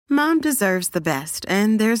Mom deserves the best,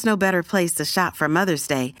 and there's no better place to shop for Mother's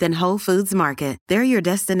Day than Whole Foods Market. They're your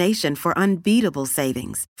destination for unbeatable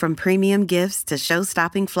savings, from premium gifts to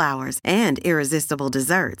show-stopping flowers and irresistible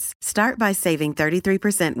desserts. Start by saving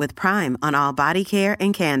 33% with Prime on all body care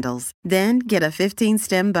and candles. Then get a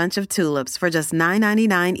 15-stem bunch of tulips for just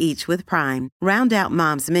 $9.99 each with Prime. Round out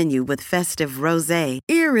Mom's menu with festive rosé,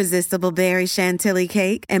 irresistible berry chantilly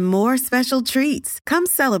cake, and more special treats. Come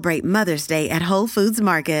celebrate Mother's Day at Whole Foods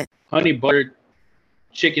Market. Honey buttered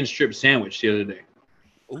chicken strip sandwich the other day.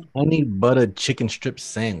 Ooh. Honey buttered chicken strip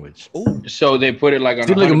sandwich. Ooh. So they put it like on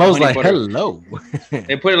honey butter. Hello.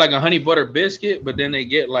 They put it like a honey butter biscuit, but then they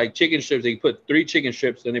get like chicken strips. They put 3 chicken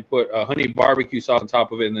strips, then they put honey barbecue sauce on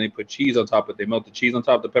top of it, and then they put cheese on top of it. They melt the cheese on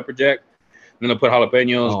top of the pepper jack, and then they put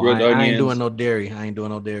jalapenos, grilled onions. I ain't doing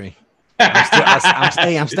no dairy.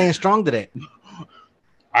 I'm staying strong to that.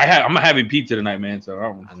 I'm having pizza tonight, man. So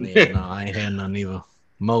I ain't had none either.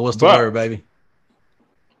 Mo, what's the word, baby?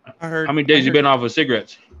 I heard. How many days you been off of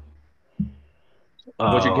cigarettes?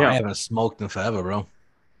 What's your count? I haven't smoked in forever, bro.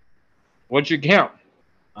 What's your count?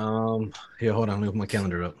 Here, hold on. Let me put my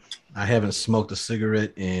calendar up. I haven't smoked a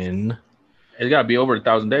cigarette in. It's got to be over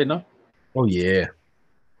 1,000 days, no? Oh yeah.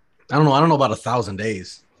 I don't know about 1,000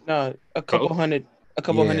 days. No, a couple hundred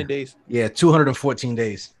days. Yeah, 214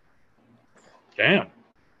 days. Damn.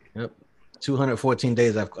 Yep, 214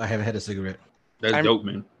 days. I haven't had a cigarette. That's dope,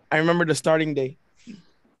 man. I remember the starting day.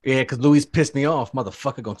 Yeah, because Luis pissed me off.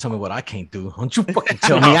 Motherfucker gonna tell me what I can't do. Don't you fucking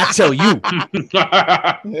tell me. I tell you.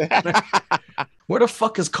 Where the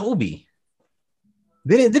fuck is Kobe?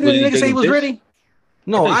 Didn't the nigga say he was ready?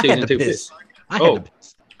 No, I had to piss. I had to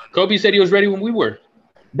piss. Kobe said he was ready when we were.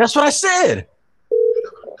 That's what I said.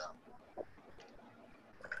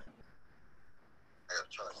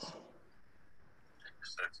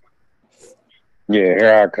 Yeah,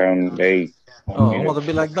 here I come. I'm about to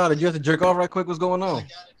be like, did you have to jerk off right quick? What's going on?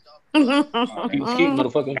 You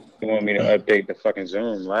motherfucker. You want me to update the fucking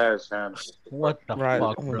Zoom last time? What the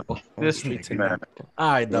fuck, bro? This nigga.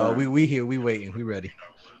 All right, dog. We here. We waiting. We ready.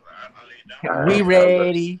 Right, we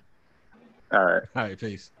ready. All right. All right,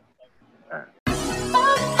 peace. All right.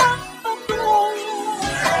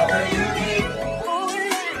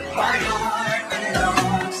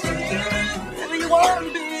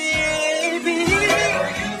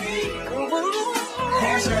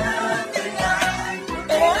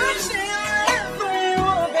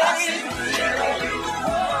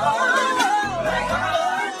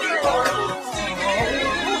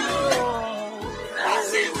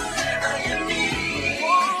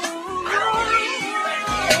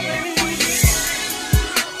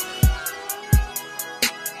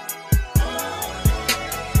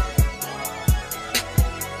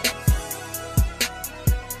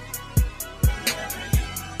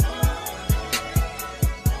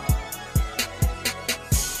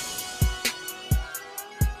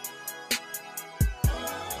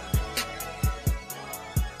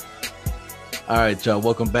 All right, y'all.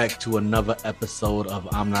 Welcome back to another episode of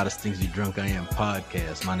I'm Not as Stingy Drunk I Am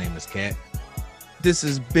podcast. My name is Kat. This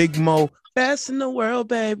is Big Mo. Best in the world,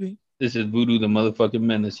 baby. This is Voodoo, the motherfucking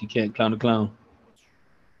menace. You can't clown a clown.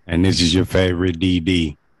 And this is your favorite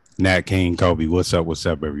DD, Nat King Kobe. What's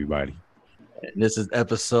up, everybody? And this is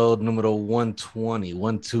episode number 120.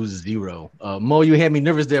 Mo, you had me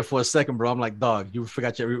nervous there for a second, bro. I'm like, dog, you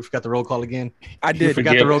forgot the roll call again? I did. You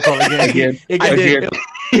forgot the roll call again. I did.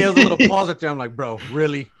 There was a little pause up there. I'm like, bro,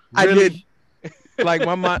 really? I did. Like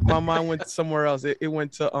my mind went somewhere else. It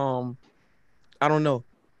went to I don't know.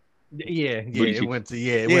 Yeah. It went to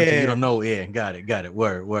you don't know. Yeah, got it.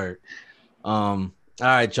 Word. All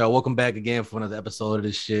right, y'all. Welcome back again for another episode of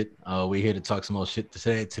this shit. We're here to talk some more shit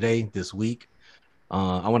this week.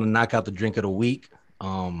 I want to knock out the drink of the week.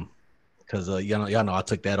 Because y'all know I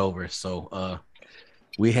took that over. So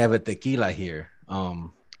we have a tequila here.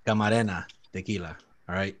 Camarena tequila.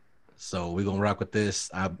 All right. So we're gonna rock with this.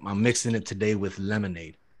 I'm mixing it today with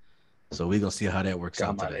lemonade. So we're gonna see how that works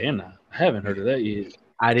out today. I haven't heard of that yet.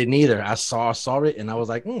 I didn't either. I saw it and I was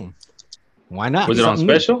like, why not? Was it on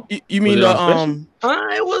special? You mean the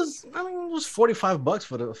it was $45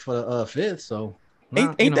 for the fifth. So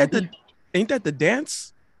ain't that the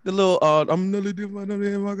dance? The little I'm gonna do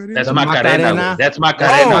Macarena. That's Macarena. That's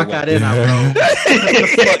Macarena. Bro.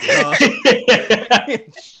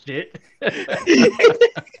 Shit.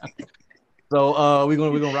 So we're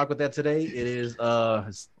gonna rock with that today. It is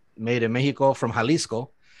it's made in Mexico from Jalisco.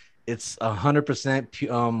 It's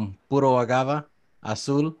 100% puro agave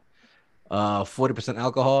azul, 40%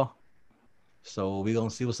 alcohol. So we're gonna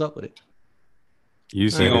see what's up with it. You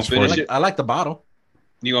said finish it? I like the bottle.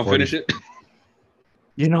 You gonna finish it?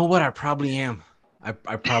 You know what? I probably am. I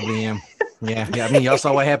probably am. Yeah. I mean, y'all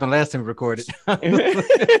saw what happened last time we recorded. We're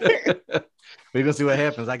gonna see what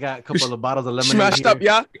happens. I got a couple of bottles of lemonade. Smashed here. up,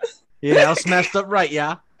 yeah. Yeah, I was smashed up right,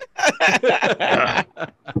 yeah.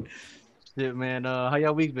 Shit, man. How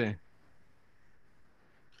y'all week been?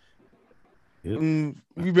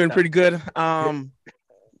 We've been pretty good.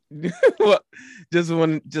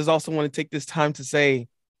 Just also want to take this time to say,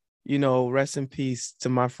 rest in peace to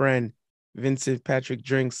my friend Vincent Patrick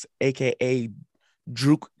Drinks, aka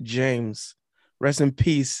Druk James. Rest in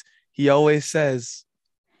peace. He always says,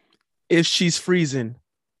 if she's freezing,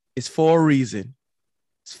 it's for a reason.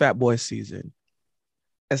 It's Fat Boy season.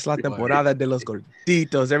 Es la temporada de los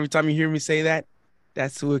gorditos. Every time you hear me say that,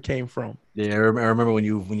 that's who it came from. Yeah, I remember when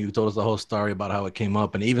you told us the whole story about how it came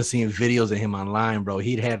up, and even seeing videos of him online, bro.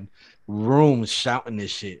 He'd had rooms shouting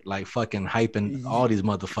this shit, like fucking hyping all these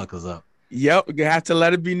motherfuckers up. Yep, you have to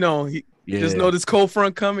let it be known. Just know this cold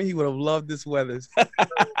front coming. He would have loved this weather.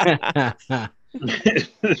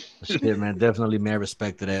 Shit, man, definitely mad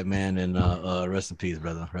respect to that, man, and rest in peace,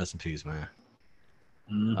 brother. Rest in peace, man.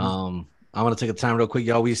 Mm-hmm. I want to take a time real quick,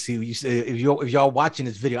 y'all. We see if y'all watching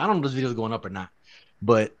this video. I don't know if this video is going up or not,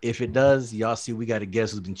 but if it does, y'all see we got a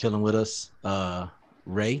guest who's been chilling with us.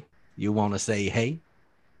 Ray, you want to say hey?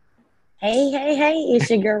 Hey! It's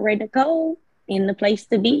your girl Ray Nicole in the place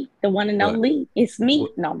to be, the one and only. It's me.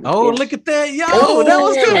 No, look at that, yo! That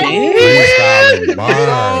was good.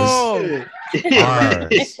 Bars.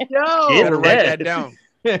 Yo, you better write that down.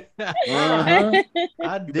 I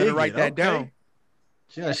did write that down.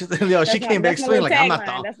 Yeah, she came back swinging like I'm not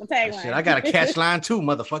the. That's the tagline. Shit, I got a catch line too,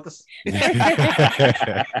 motherfuckers. Shit,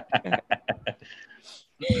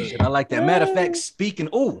 I like that. Matter of fact, speaking.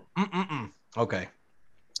 Okay.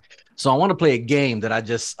 So I want to play a game that I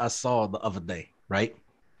saw the other day, right?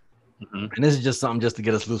 Mm-hmm. And this is just something just to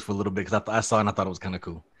get us loose for a little bit because I saw it and I thought it was kind of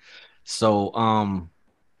cool. So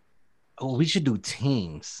we should do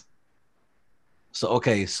teams. So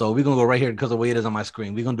we're gonna go right here because of the way it is on my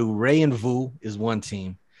screen. We're gonna do Ray and Vu is one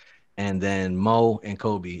team, and then Mo and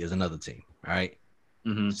Kobe is another team. All right.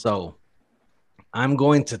 Mm-hmm. So I'm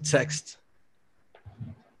going to text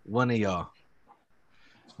one of y'all.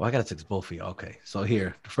 Well, I gotta text both of y'all. Okay. So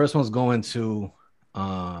here, the first one's going to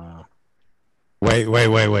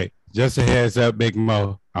Wait. Just a heads up, Big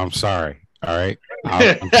Mo. I'm sorry. All right.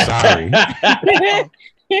 I'm sorry.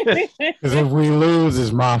 Because if we lose,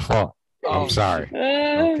 it's my fault. I'm sorry.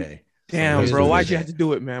 Okay. Damn, bro. Why'd you have to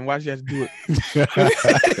do it, man? Why'd you have to do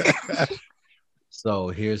it? So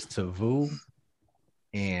here's to Vu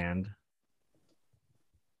and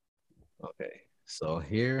okay. So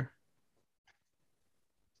here.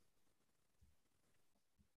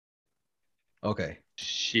 Okay.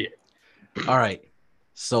 Shit. All right.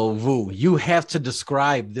 So Vu, you have to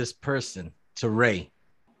describe this person to Ray.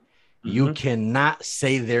 Mm-hmm. You cannot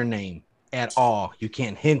say their name at all. You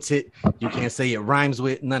can't hint it. You can't say it rhymes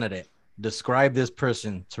with none of that. Describe this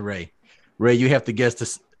person to Ray. Ray, you have to guess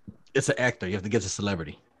this. It's an actor. You have to guess a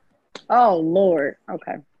celebrity. Oh Lord.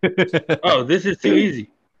 Okay. Oh, this is too easy.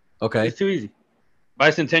 Okay. It's too easy.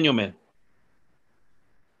 Bicentennial Man.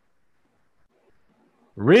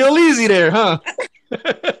 Real easy there, huh?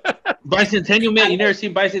 Bicentennial Man. You never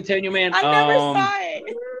seen Bicentennial Man? I never saw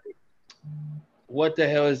it. What the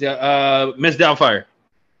hell is that? Miss Doubtfire.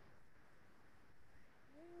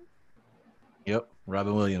 Yep.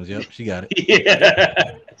 Robin Williams. Yep. She got it.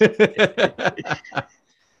 Yeah.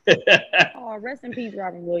 Oh, rest in peace,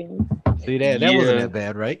 Robin Williams. See that? That wasn't that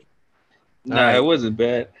bad, right? Nah, right. It wasn't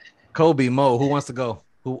bad. Kobe, Mo, who wants to go?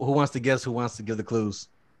 Who wants to guess? Who wants to give the clues?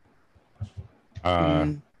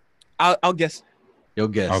 I'll guess. You'll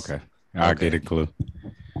guess. Okay. I'll get a clue.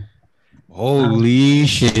 Holy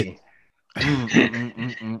shit.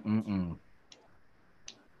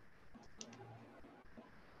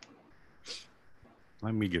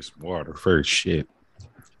 Let me get some water first. Shit.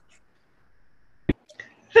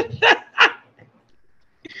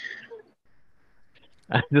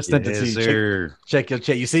 I just sent it to you. Check your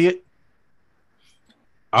chat. You see it?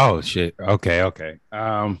 Oh shit. Okay. I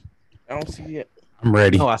don't see it. I'm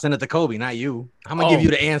ready. No, I sent it to Kobe, not you. I'm gonna give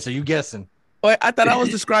you the answer. You guessing? Oh, I thought I was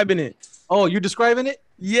describing it. Oh, you describing it?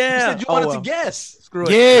 Yeah. You said you wanted to guess. Screw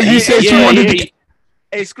it. Yeah, you said you wanted to.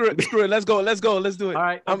 Hey, screw it. Let's go. Let's do it. All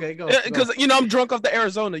right. Okay, go. Because I'm drunk off the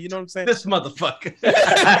Arizona. You know what I'm saying? This motherfucker.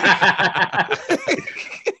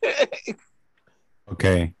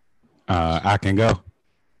 Okay. I can go.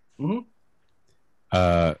 Mm-hmm.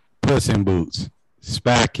 Puss in Boots.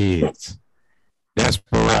 Spy Kids.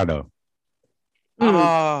 Desperado.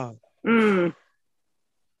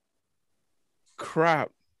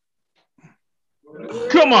 Crap.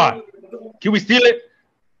 Come on. Can we steal it?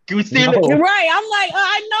 Can we steal No. it? You're right. I'm like,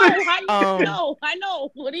 I know. I Um, know.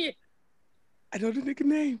 What is? I know the nigga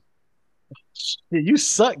name. Shit, you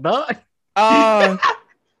suck, dog.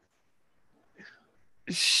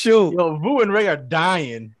 Shoot. Yo, Vu and Ray are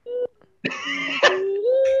dying.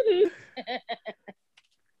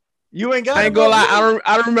 You ain't got I it, ain't gonna bro? lie.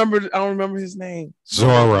 I don't remember his name.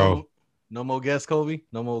 Zorro. No more guess, Kobe.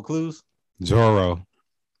 No more clues. Zorro.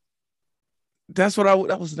 That's what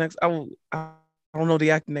that was next. I don't know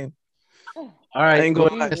the actor name. All right, I ain't go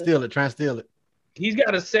gonna try and steal it. Try and steal it. He's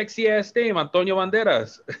got a sexy ass name, Antonio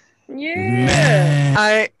Banderas. Yeah.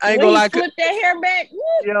 I ain't When gonna he lie. flip that hair back.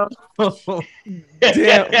 Woo.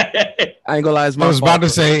 Damn. I ain't gonna lie. It's my I was about to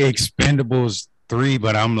fault. say Expendables 3,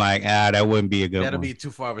 but I'm like, that wouldn't be a good That'll one. be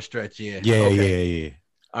too far of a stretch. Yeah. Yeah, Okay. yeah.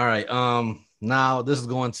 All right. Now this is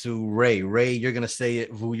going to Ray. Ray, you're gonna say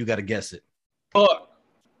it. Vu, you gotta guess it. Fuck.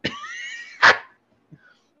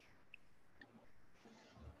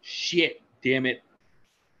 Shit. Damn it.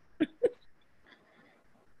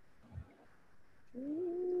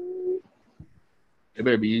 It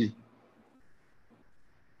better be easy.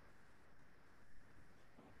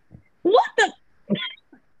 What the?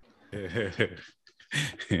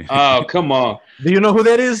 Oh, come on. Do you know who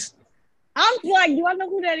that is? I'm like, do I know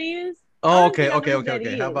who that is? I Oh, don't okay, think I okay, know who okay, that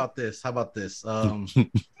okay. is. How about this? How about this?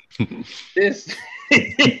 This.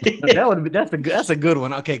 That's a good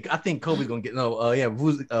one. Okay, I think Kobe gonna get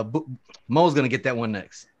Mo's gonna get that one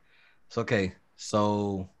next. It's okay.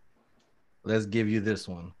 So let's give you this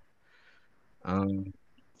one. I don't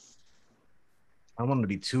want it to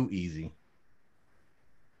be too easy.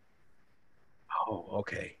 Oh,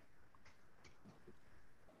 okay.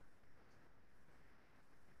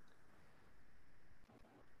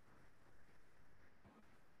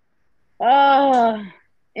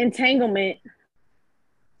 Entanglement.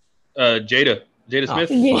 Jada Oh,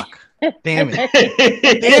 Smith. fuck. Damn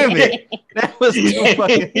it. Damn it. That was too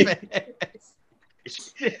fucking fast.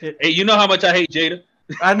 Shit. Hey, you know how much I hate Jada?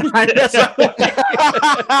 I know, that's all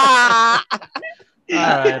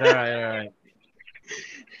right.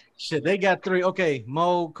 Shit, they got 3. Okay,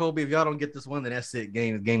 Mo, Kobe, if y'all don't get this one, then that's it.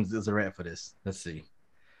 Games is a wrap for this. Let's see.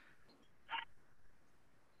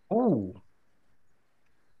 Oh.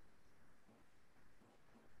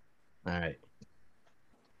 All right.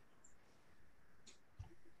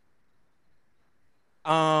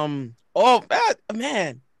 Oh,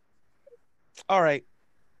 man. All right.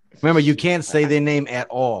 Remember, you can't say their name at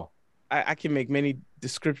all. I can make many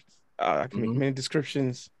descriptions. I can make Mhm. many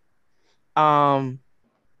descriptions. No.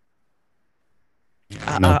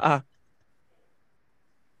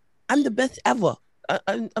 I'm the best ever.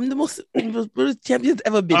 I'm the most champions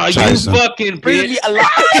ever been. Are you Tyson. fucking Bring bitch? me alive.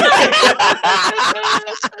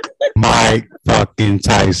 Mike fucking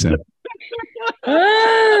Tyson.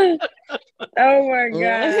 Oh my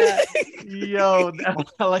god! Yo,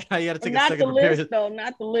 I like how you had to take a Not second the to prepare list his, though.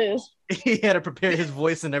 Not the list. he had to prepare his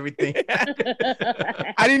voice and everything.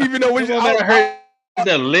 I didn't even know which The moment I heard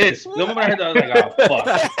the list. The moment I heard that, I was like,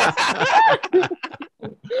 oh,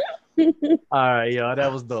 fuck. All right, yo,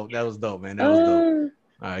 that was dope. That was dope, man. That was dope.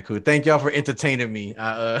 All right, cool. Thank y'all for entertaining me.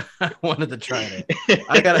 I wanted to try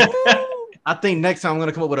that. I think next time I'm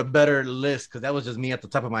gonna come up with a better list because that was just me at the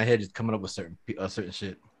top of my head, just coming up with certain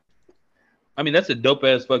shit. I mean, that's a dope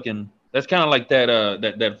ass fucking. That's kind of like that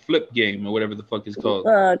that flip game or whatever the fuck it's called.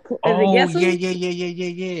 Oh Guess Who?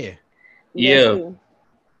 yeah. Guess Who?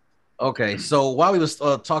 Okay, so while we was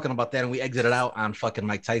talking about that and we exited out on fucking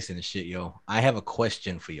Mike Tyson and shit, yo, I have a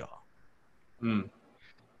question for y'all.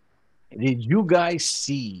 Did you guys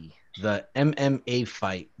see the MMA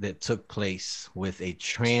fight that took place with a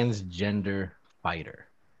transgender fighter?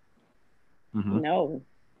 No.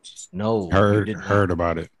 No. you did not. Heard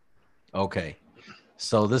about it. Okay.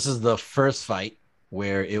 So this is the first fight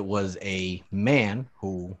where it was a man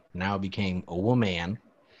who now became a woman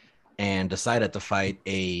and decided to fight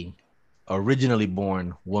a originally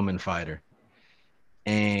born woman fighter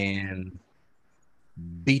and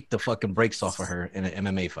beat the fucking brakes off of her in an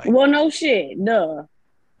MMA fight. Well, no shit. Duh.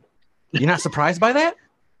 You're not surprised by that?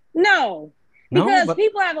 No. No, Because but-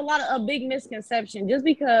 people have a big misconception. Just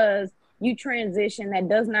because you transition, that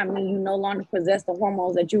does not mean you no longer possess the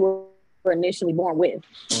hormones that you were initially born with.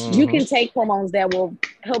 You can take hormones that will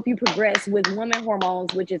help you progress with women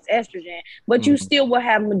hormones, which is estrogen, but you still will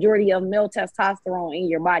have majority of male testosterone in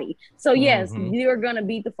your body. So yes, you're gonna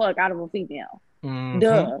beat the fuck out of a female.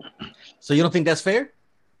 Duh. So you don't think that's fair?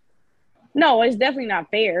 No, it's definitely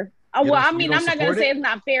not fair. Well, I mean, I'm not gonna support say it? it's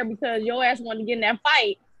not fair because your ass wanted to get in that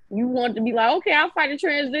fight. You want to be like, okay, I'll fight a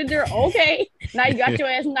transgender. Okay, now you got your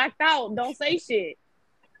ass knocked out. Don't say shit.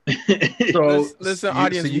 So Listen,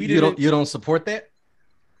 audience, we you don't support that?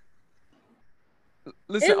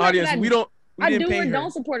 listen, audience, we didn't do pay or her.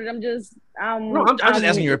 don't support it. I'm just I'm just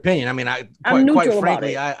asking your opinion. I mean, quite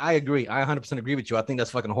frankly, I agree. I 100% agree with you. I think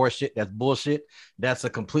that's fucking horseshit. That's bullshit. That's a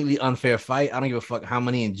completely unfair fight. I don't give a fuck how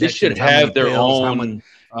many injections. They should have their own.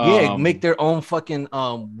 Make their own fucking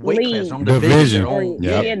weight class, their own division.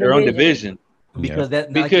 Their own division. Because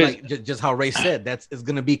like just how Ray said, it's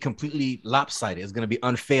going to be completely lopsided. It's going to be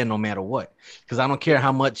unfair no matter what. Because I don't care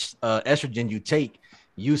how much estrogen you take,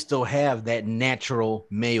 you still have that natural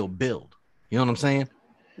male build. You know what I'm saying?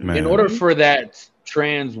 Man. In order for that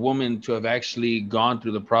trans woman to have actually gone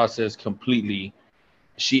through the process completely,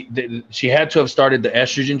 she had to have started the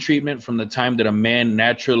estrogen treatment from the time that a man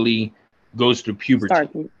naturally goes through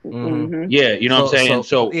puberty. Yeah, you know what I'm saying?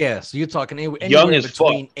 So you're talking young as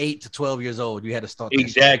between 8 to 12 years old. You had to start.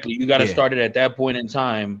 Exactly. You got to start it at that point in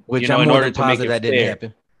time. Which I'm in more order than to make it that fair. didn't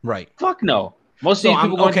happen. Right. Fuck no. Most of these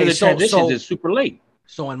people going through the transitions is super late.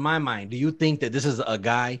 So in my mind, do you think that this is a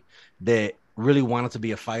guy that really wanted to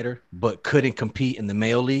be a fighter but couldn't compete in the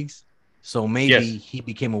male leagues? So maybe he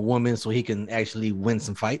became a woman so he can actually win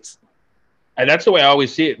some fights? And that's the way I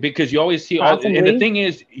always see it, because you always see and the thing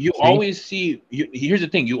is, always see here's the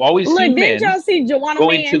thing, you always see men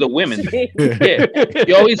going to the women's league.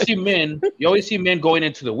 You always see men going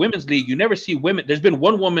into the women's league. You never see women. There's been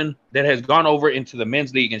one woman that has gone over into the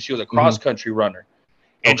men's league, and she was a cross country runner,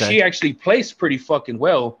 and she actually placed pretty fucking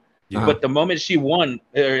well. But the moment she won,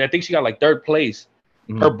 I think she got like third place,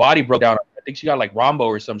 her body broke down. I think she got like Rambo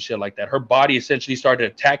or some shit like that. Her body essentially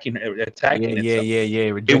started attacking itself.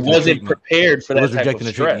 It wasn't prepared for that type of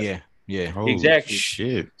stress. Yeah. Oh, exactly.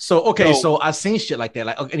 Shit. So I've seen shit like that.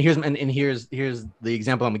 Like, and here's the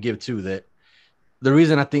example I'm gonna give too. That the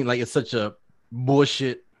reason I think like it's such a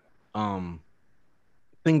bullshit thing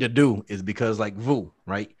to do is because like Vu,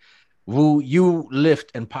 right? Vu, you lift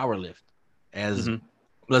and power lift as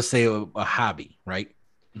let's say a hobby, right?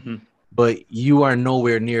 But you are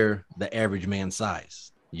nowhere near the average man's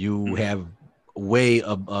size. You have way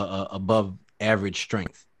above average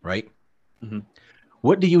strength, right?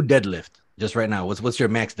 What do you deadlift just right now? What's your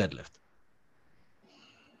max deadlift?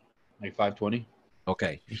 Like 520.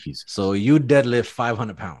 Okay. So you deadlift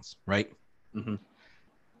 500 pounds, right?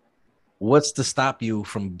 What's to stop you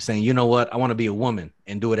from saying, you know what, I want to be a woman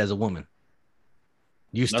and do it as a woman?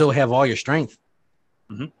 You still have all your strength,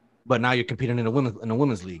 but now you're competing in a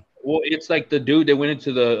women's league. Well, it's like the dude that went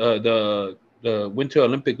into the Winter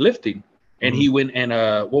Olympic lifting, and he went and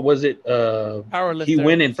what was it? Powerlifter. He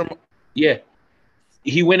went in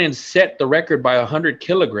he went and set the record by 100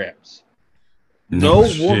 kilograms. No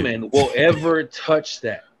woman will ever touch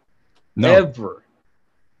that. Ever.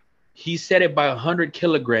 He set it by 100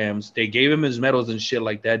 kilograms. They gave him his medals and shit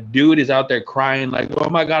like that. Dude is out there crying like, oh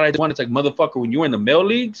my God, I won. It's like, motherfucker, when you were in the male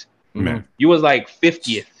leagues, you was like 50th.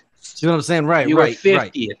 You know what I'm saying? Right. You were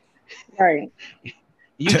 50th. Right.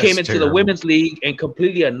 You came into the women's league and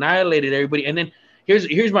completely annihilated everybody. And then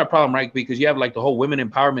here's my problem, right? Because you have like the whole women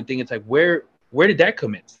empowerment thing. It's like, where did that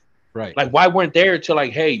come in? Right. Like, why weren't there to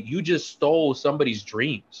like, hey, you just stole somebody's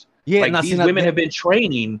dreams. Yeah. Like these women have been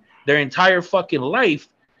training their entire fucking life.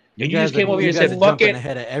 And you just came over here and said, fuck it.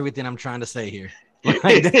 Ahead of everything I'm trying to say here.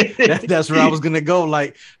 Like, that's where I was going to go.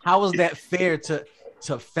 Like, how is that fair to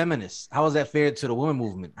feminists? How is that fair to the women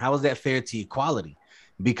movement? How is that fair to equality?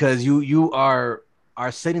 Because you are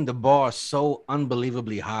setting the bar so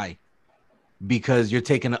unbelievably high because you're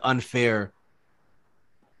taking an unfair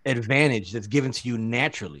advantage that's given to you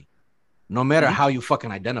naturally, no matter how you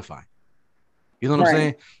fucking identify. You know what I'm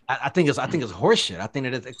saying? I think it's horseshit. I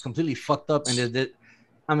think that it's completely fucked up. And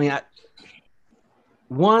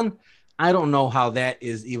I don't know how that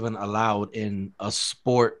is even allowed in a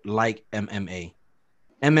sport like MMA.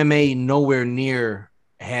 MMA nowhere near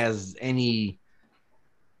has any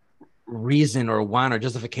reason or want or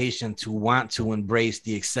justification to want to embrace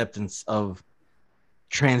the acceptance of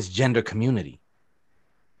transgender community.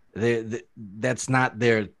 That's not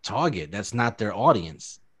their target. That's not their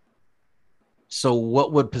audience. So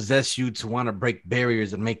what would possess you to want to break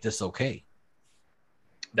barriers and make this okay?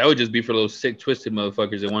 That would just be for those sick, twisted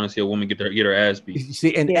motherfuckers that want to see a woman get her ass beat. You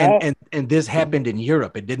see, and this happened in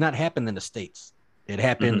Europe. It did not happen in the States. It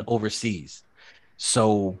happened overseas.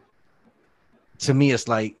 So to me, it's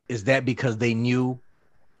like, is that because they knew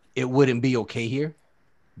it wouldn't be okay here?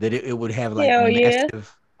 That it would have like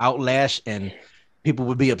massive outlash and people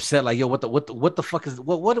would be upset, like, yo, what the fuck is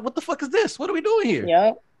what the fuck is this? What are we doing here?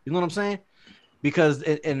 Yeah. You know what I'm saying? Because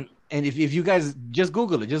and if you guys just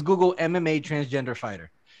Google it, just Google MMA transgender fighter,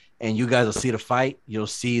 and you guys will see the fight. You'll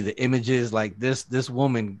see the images. Like this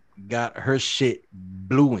woman got her shit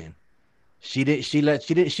blew in. She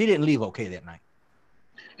didn't leave okay that night.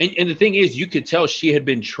 And the thing is, you could tell she had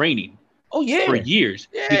been training for years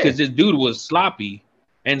because this dude was sloppy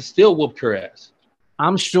and still whooped her ass.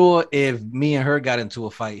 I'm sure if me and her got into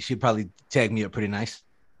a fight, she'd probably tag me up pretty nice.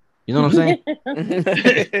 You know what I'm saying?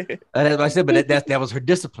 That's what I said, but that was her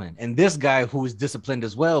discipline. And this guy who was disciplined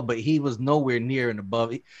as well, but he was nowhere near and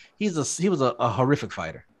above. He was a horrific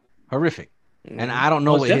fighter, horrific. And I don't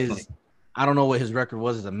know what his record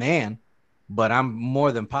was as a man, but I'm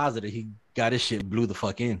more than positive he got his shit blew the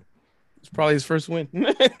fuck in. It's probably his first win.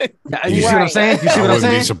 You see what I'm saying? You see what I'm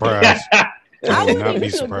saying? Be surprised. I wouldn't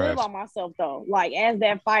even feel good about myself though. Like as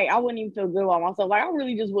that fight, I wouldn't even feel good about myself. Like I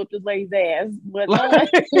really just whipped this lady's ass, but like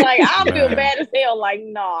I feel bad as hell. Like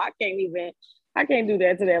no, I can't do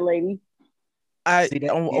that to that lady.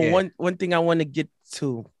 One thing I want to get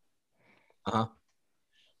to.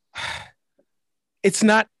 It's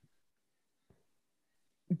not.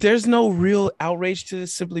 There's no real outrage to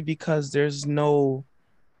this simply because there's no.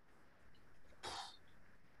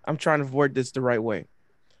 I'm trying to word this the right way.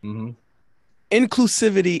 Mm-hmm.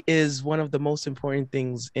 Inclusivity is one of the most important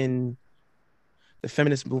things in the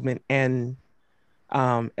feminist movement and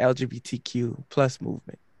LGBTQ plus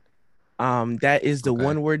movement. That is the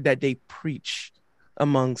one word that they preach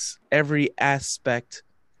amongst every aspect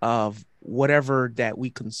of whatever that we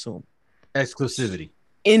consume. Exclusivity.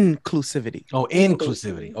 Inclusivity. Oh,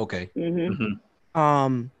 inclusivity. Okay.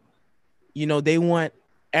 Mm-hmm. You know, they want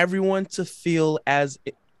everyone to feel as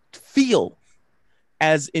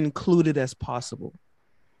included as possible.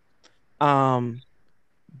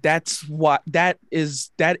 That's what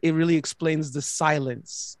it really explains the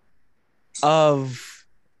silence of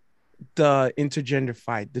the intergender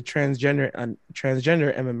fight, the transgender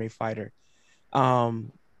MMA fighter,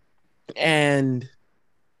 and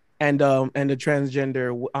the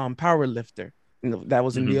transgender power lifter, that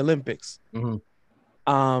was in the Olympics.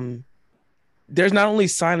 There's not only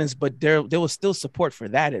silence, but there was still support for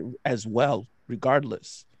that as well,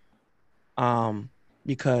 regardless.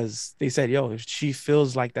 Because they said, yo, if she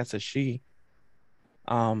feels like that's a she,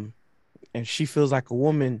 and she feels like a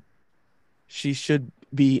woman, she should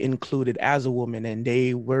be included as a woman, and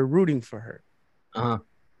they were rooting for her.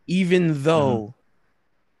 Even though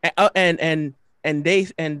and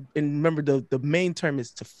remember the main term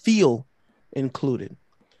is to feel included.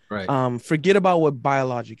 Right. Forget about what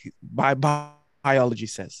biology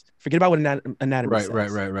says. Forget about what anatomy says.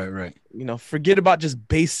 Right. You know, forget about just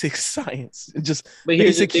basic science. Just but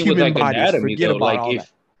basic human bodies. Anatomy, forget about all that.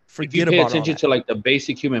 If you pay attention to like the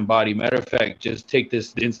basic human body, matter of fact, just take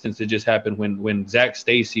this instance that just happened when Zach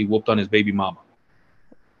Stacy whooped on his baby mama.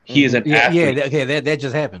 He is an athlete. That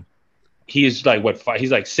just happened. He is like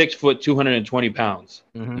he's like 6 foot, 220 pounds.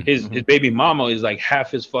 His baby mama is like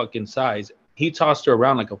half his fucking size. He tossed her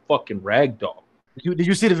around like a fucking rag doll. Did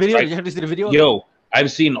you see the video? Did you have to see the video? Yo,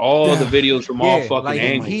 I've seen all the videos from all fucking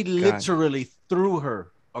angles. He literally threw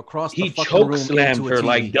her across the fucking room. He choke slammed her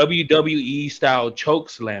like WWE style choke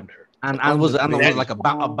slammed her. And I was like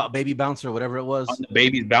a baby bouncer or whatever it was. On the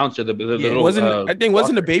baby's bouncer, the little.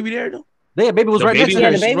 Wasn't the baby there though? Yeah, baby was right next to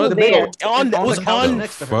her. The baby was there.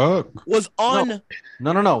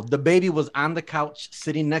 No. The baby was on the couch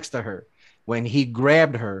sitting next to her when he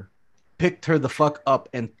grabbed her, picked her the fuck up,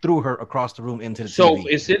 and threw her across the room into the TV. So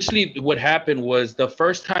essentially, what happened was the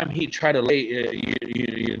first time he tried to lay,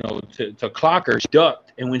 to clock her, she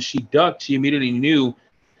ducked, and when she ducked, she immediately knew.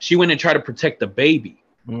 She went and tried to protect the baby,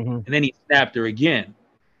 and then he snapped her again,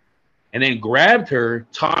 and then grabbed her,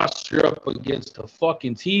 tossed her up against the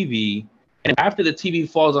fucking TV. And after the TV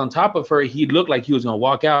falls on top of her, he looked like he was gonna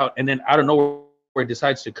walk out, and then out of nowhere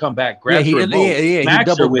decides to come back, grabs her,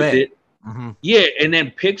 smacks her with it. Yeah, and then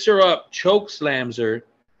picks her up, choke slams her,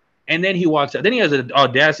 and then he walks out. Then he has the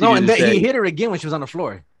audacity. No, and he hit her again when she was on the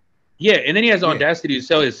floor. Yeah, and then he has the audacity to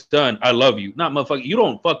tell his son, "I love you." Not motherfucker. You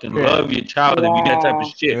don't fucking love your child if you that type of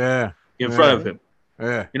shit in front of him.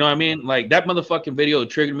 Yeah, you know what I mean? Like that motherfucking video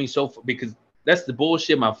triggered me because that's the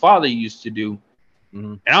bullshit my father used to do,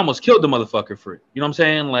 and I almost killed the motherfucker for it. You know what I'm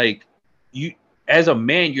saying? Like you, as a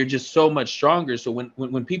man, you're just so much stronger. So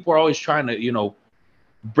when people are always trying to,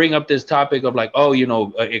 bring up this topic of like,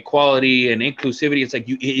 equality and inclusivity, it's like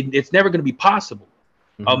it's never going to be possible.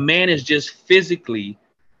 A man is just physically,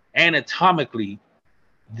 anatomically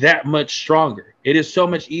that much stronger. It is so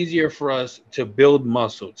much easier for us to build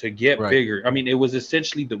muscle, to get bigger. I mean, it was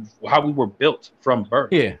essentially how we were built from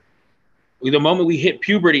birth. Yeah. The moment we hit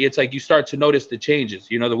puberty, it's like you start to notice the changes.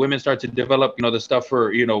 The women start to develop, the stuff for,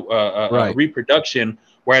 reproduction,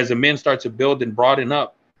 whereas the men start to build and broaden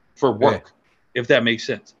up for work, if that makes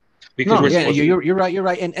sense. Because you're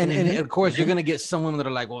right. And of course, you're going to get some women that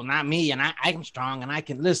are like, well, not me, and I'm strong, and I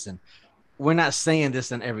can listen. we're not saying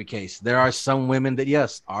this in every case. There are some women that,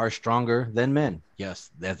 yes, are stronger than men. Yes,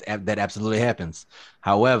 that absolutely happens.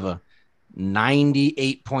 However,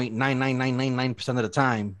 98.99999% of the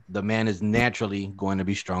time, the man is naturally going to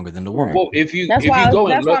be stronger than the woman. Well,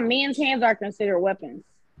 that's why men's hands are considered weapons.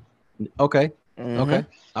 Okay. Okay,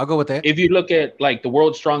 I'll go with that. If you look at like the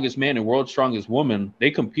world's strongest man and world's strongest woman, they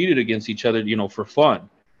competed against each other, for fun.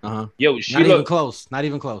 Yo, not even close. Not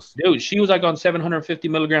even close. Dude, she was like on 750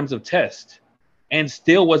 milligrams of test, and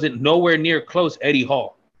still wasn't nowhere near close Eddie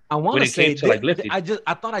Hall. I want to say I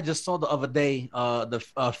thought I just saw the other day the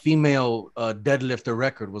female deadlifter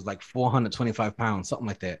record was like 425 pounds, something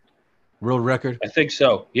like that. World record. I think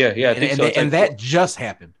so. Yeah, I think so. And that just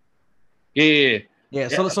happened. Yeah.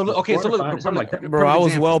 So okay, so look, bro, I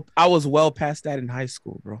was well past that in high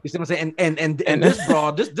school, bro. You see what I'm saying? And this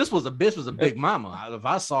bro, this was a big mama. If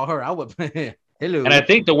I saw her, I would. Hello. And I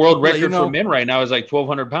think the world record for men right now is like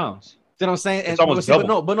 1,200 pounds. You know what I'm saying? It's almost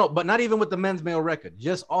double. But not even with the men's male record.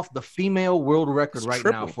 Just off the female world record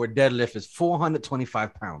now for deadlift is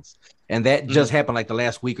 425 pounds, and that just happened like the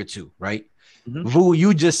last week or two, right? Vu,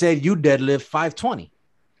 you just said you deadlift 520.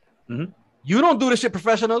 You don't do this shit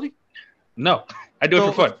professionally. No, I do it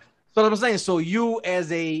for fun. So what I'm saying, so you as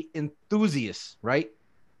a enthusiast, right?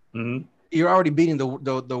 You're already beating the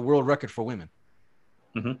world record for women,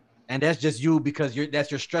 and that's just you because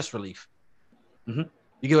that's your stress relief. You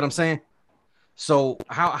get what I'm saying? So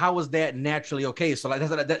how was that naturally okay? So like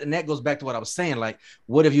and that goes back to what I was saying. Like,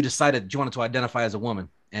 what if you decided you wanted to identify as a woman,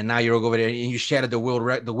 and now you're over there and you shattered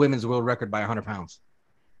the women's world record by 100 pounds?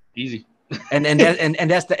 Easy. and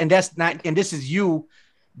this is you.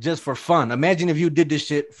 Just for fun. Imagine if you did this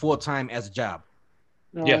shit full time as a job.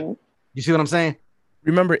 Yeah. You see what I'm saying?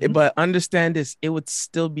 Remember, but understand this, it would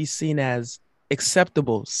still be seen as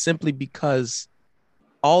acceptable simply because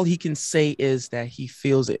all he can say is that he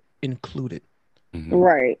feels it included.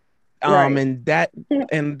 Right. And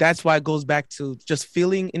that's why it goes back to just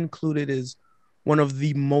feeling included is one of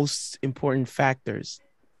the most important factors.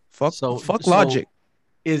 Fuck logic.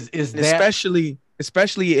 Is that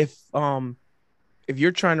especially if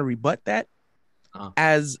you're trying to rebut that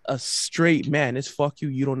as a straight man, it's fuck you.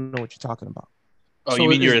 You don't know what you're talking about. Oh, so you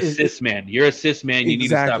mean you're a cis man? You're a cis man. You need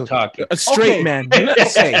to stop talking. A straight man.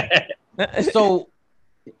 Okay. So,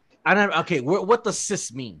 what does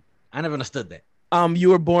cis mean? I never understood that.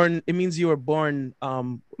 You were born. It means you were born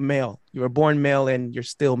male. You were born male, and you're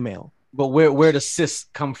still male. But where does cis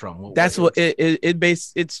come from? It's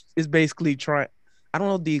basically trying. I don't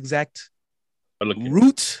know the exact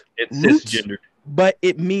root. It's cisgendered. But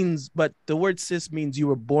the word cis means you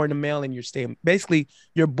were born a male and you're staying. Basically,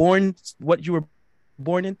 you're born, what you were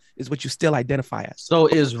born in is what you still identify as. So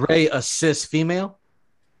is Ray a cis female?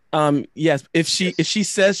 Yes. If she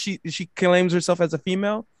says she claims herself as a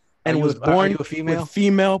female and was born with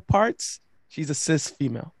female parts, she's a cis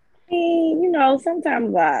female.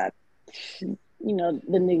 Sometimes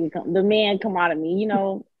the man come out of me,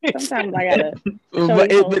 sometimes I gotta show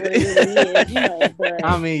but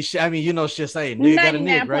I mean, she'll say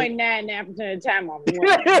 99.99% of the time I'm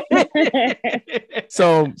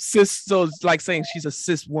so it's like saying she's a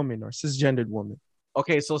cis woman or cisgendered woman.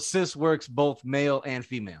 Okay, so cis works both male and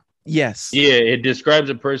female. Yes. Yeah, it describes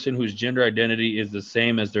a person whose gender identity is the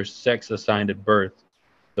same as their sex assigned at birth.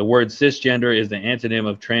 The word cisgender is the antonym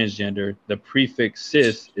of transgender. The prefix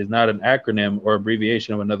cis is not an acronym or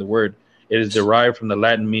abbreviation of another word. It is derived from the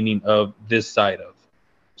Latin meaning of this side of.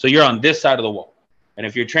 So you're on this side of the wall. And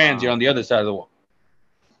if you're trans, you're on the other side of the wall.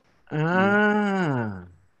 And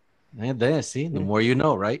then, see, the more you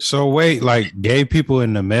know, right? So wait, like gay people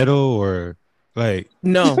in the middle or like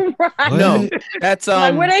no. No. That's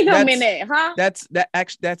where they come in at, huh? That's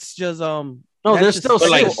just no, there's still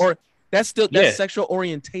cis. That's sexual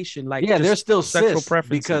orientation. Like they're still sexual cis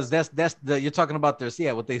preferences. because that's you're talking about this,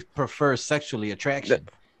 what they prefer sexually attraction.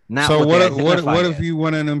 Not so what if you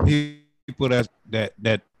one of them people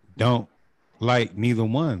that don't like neither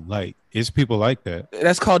one? Like it's people like that.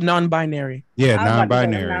 That's called non-binary. Yeah,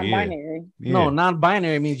 non-binary. Yeah. No,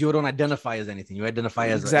 non-binary means you don't identify as anything. You identify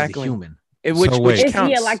as a human. Which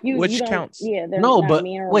counts? Which counts? Yeah, no, but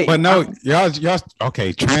wait. But no, y'all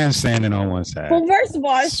okay, trans standing on one side. Well, first of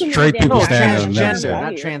all, it's straight people standing on the other side.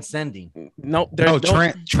 Not transcending. No,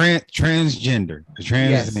 transgender. The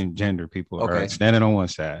transgender people are standing on one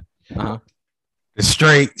side. The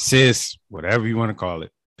straight, cis, whatever you want to call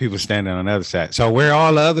it, people standing on the other side. So where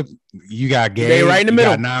all the other, you got gay, they right in the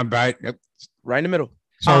middle, non-binary, right in the middle.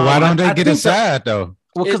 So why don't they get inside though?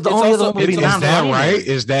 Well, because the only other one would be non-binary.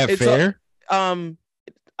 Is that right? Is that fair?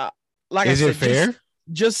 Like is I said, it fair?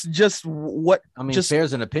 Just what? I mean, fair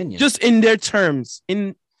is an opinion. Just in their terms,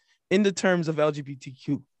 in in the terms of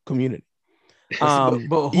LGBTQ community.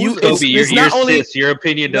 But it's not only cis. Your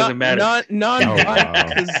opinion doesn't matter.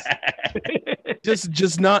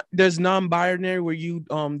 There's non-binary where you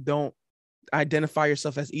don't identify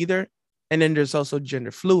yourself as either, and then there's also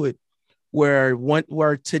gender fluid, where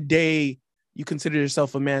today you consider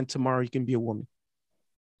yourself a man, tomorrow you can be a woman.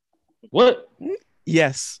 What?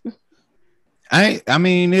 Yes. I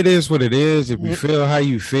mean, it is what it is. If you feel how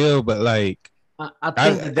you feel, but like,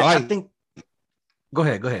 I think. Go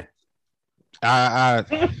ahead.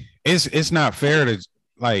 It's not fair to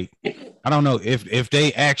like. I don't know if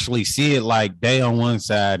they actually see it like they on one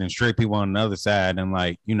side and straight people on the other side, and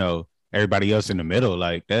like everybody else in the middle.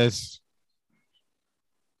 Like that's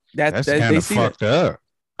kind of fucked up.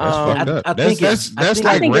 That's fucked up. That's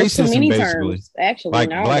like racism, basically. Terms, actually, like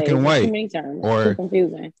black and white, or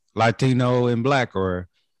confusing. Latino and black, or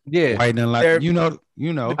white and like you know.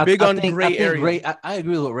 Big on gray area. I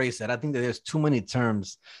agree with what Ray said. I think that there's too many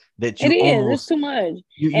terms that it's too much.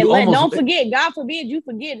 Don't forget, God forbid you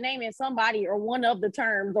forget naming somebody or one of the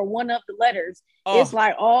terms or one of the letters. It's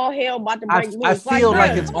like all hell about to break loose. I feel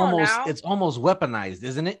like it's almost weaponized,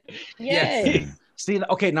 isn't it? Yes. See,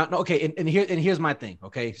 okay, and here's my thing.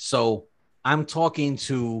 Okay, so I'm talking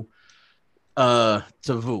to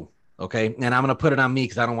Vu. Okay, and I'm gonna put it on me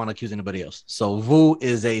because I don't want to accuse anybody else. So Vu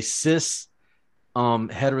is a cis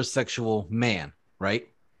heterosexual man, right?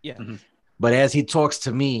 Yeah. Mm-hmm. But as he talks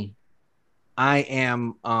to me, I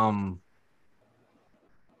am I'm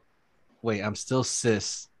still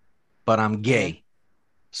cis, but I'm gay. Mm-hmm.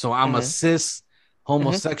 So I'm a cis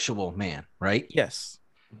homosexual man, right? Yes.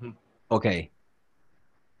 Mm-hmm. Okay.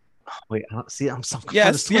 Wait, see, I'm so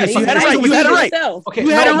yes. You had it right. Okay,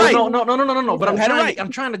 you had it right. No. But I'm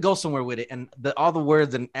trying to go somewhere with it, and all the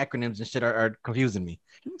words and acronyms and shit are confusing me.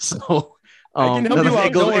 So I can help you out.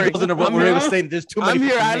 It goes into what we're saying. There's too many. I'm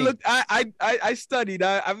here. I looked. I studied.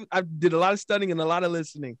 I did a lot of studying and a lot of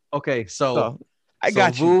listening. Okay, so I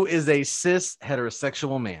got you. Vu is a cis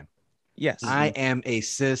heterosexual man. Yes. I am a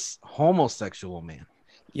cis homosexual man.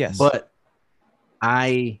 Yes. But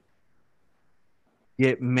I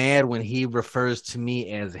get mad when he refers to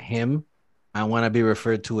me as him. I want to be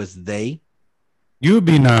referred to as they. You would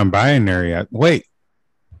be non-binary. Wait.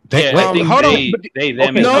 Hold on.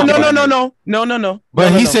 No.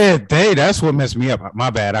 But he said they. That's what messed me up. My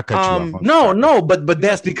bad. I cut you off. No. But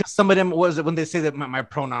that's because some of them when they say that my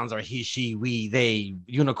pronouns are he, she, we, they,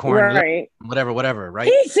 unicorn, right. whatever. Right?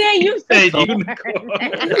 He said you said unicorn.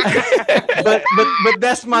 but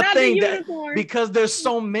that's my thing. That because there's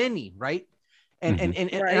so many, right?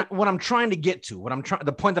 And what I'm trying to get to,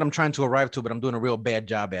 the point that I'm trying to arrive to, but I'm doing a real bad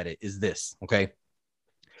job at it, is this. Okay.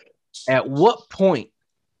 At what point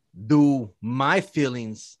do my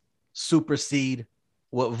feelings supersede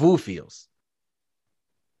what Vu feels?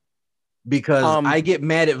 Because I get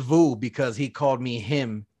mad at Vu because he called me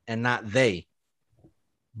him and not they.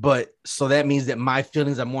 But so that means that my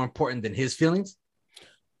feelings are more important than his feelings.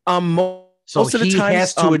 So he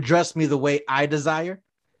has to address me the way I desire.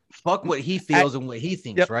 Fuck what he feels and what he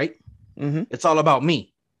thinks, right? Mm-hmm. It's all about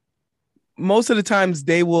me. Most of the times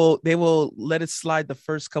they will let it slide the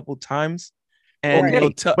first couple times, and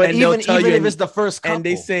they'll tell you if it's the first couple, and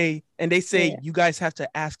they say you guys have to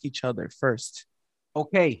ask each other first.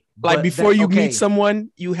 Okay, like before you meet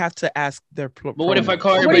someone, you have to ask their. But what if I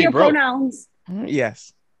call everybody bro? Pronouns?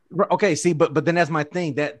 Yes. Okay. See, but then that's my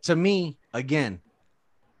thing. That to me, again,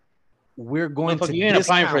 we're going to. You ain't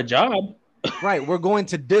applying for a job. Right, we're going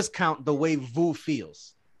to discount the way Vu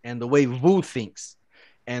feels and the way Vu thinks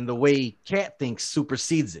and the way Cat thinks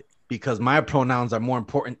supersedes it because my pronouns are more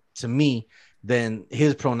important to me than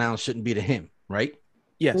his pronouns shouldn't be to him, right?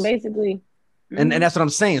 Yes. Basically. And that's what I'm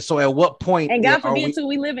saying. So at what point? And God forbid, too,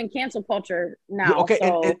 we live in cancel culture now. Okay,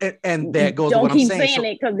 so and that goes. Don't keep saying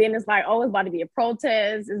it because then it's like, it's about to be a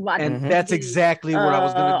protest. It's about and that's exactly where I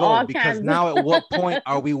was going to go because now at what point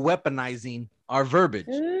are we weaponizing our verbiage?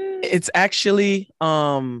 It's actually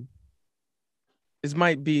this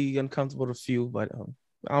might be uncomfortable to few, but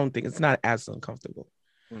I don't think it's not as uncomfortable.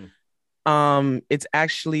 It's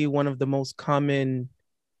actually one of the most common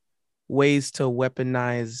ways to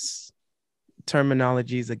weaponize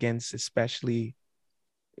terminologies against especially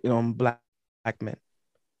black men.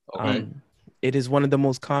 Okay. It is one of the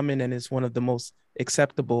most common and it's one of the most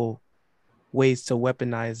acceptable ways to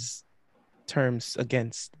weaponize terms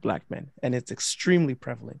against black men, and it's extremely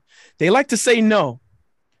prevalent. They like to say no,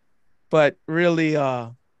 but really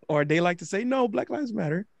or they like to say no, Black Lives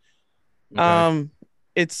Matter. Okay.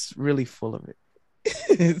 It's really full of it.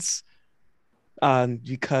 It's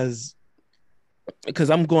because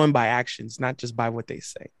I'm going by actions, not just by what they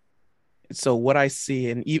say. so what I see,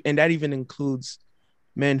 and that even includes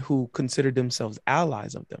men who consider themselves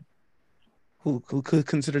allies of them, who could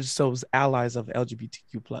consider themselves allies of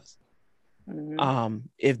LGBTQ plus.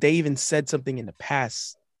 If they even said something in the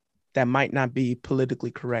past that might not be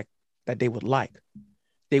politically correct that they would like,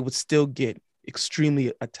 they would still get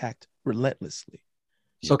extremely attacked relentlessly.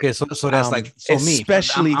 So that's like, so me,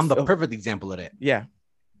 especially I'm the perfect example of that. Yeah.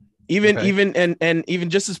 Even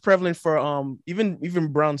just as prevalent for even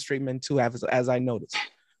brown straight men too, as I noticed.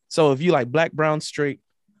 So if you like black, brown, straight,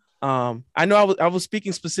 I know I was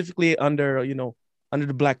speaking specifically under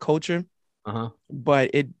the black culture,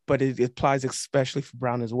 but it applies especially for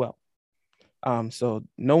brown as well. So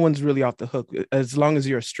no one's really off the hook as long as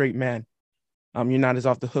you're a straight man. You're not as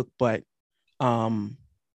off the hook, but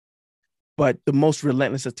the most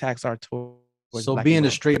relentless attacks are towards. So being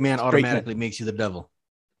a straight man automatically makes you the devil.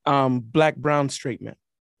 Black, brown, straight man.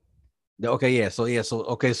 Okay, yeah. So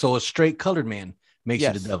a straight colored man makes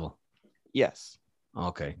you the devil. Yes.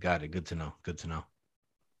 Okay, got it. Good to know.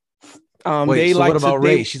 Wait, so what about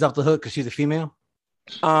Ray? She's off the hook because she's a female.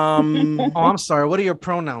 Oh, I'm sorry. What are your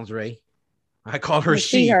pronouns, Ray? I call her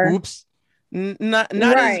she. Her. Oops. Not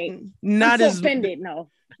right. Not I'm as so offended. No.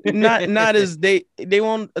 not as they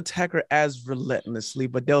won't attack her as relentlessly,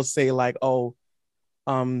 but they'll say like, oh,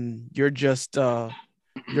 you're just a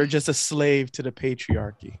slave to the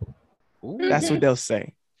patriarchy. Ooh. That's what they'll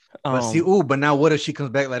say. But now what if she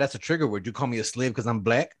comes back like, that's a trigger word? You call me a slave because I'm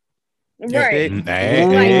black? Right.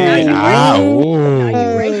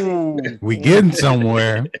 We getting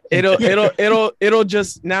somewhere. It'll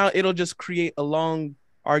just create a long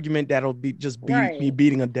argument that'll be me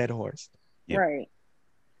beating a dead horse. Yep. Right.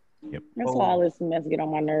 Yep. That's all this mess get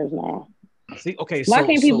on my nerves now. See, okay. Why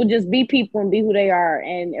can't people just be people and be who they are,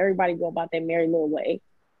 and everybody go about their merry little way?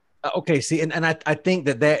 Okay. See, and I think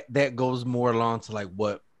that goes more along to like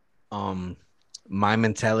what my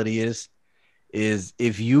mentality is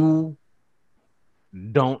if you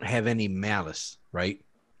don't have any malice, right?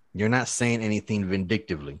 You're not saying anything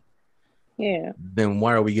vindictively. Yeah. Then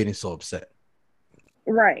why are we getting so upset?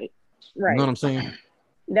 Right. You know what I'm saying?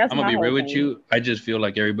 I'm gonna be real with you. I just feel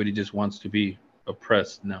like everybody just wants to be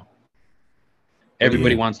oppressed now.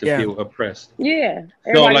 Everybody wants to feel oppressed. Yeah.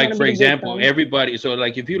 So like, for example, everybody. So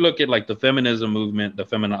like, if you look at like the feminism movement,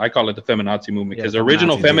 I call it the feminazi movement because the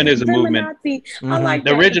original feminism movement, I like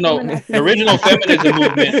the original feminism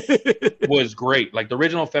movement was great. Like the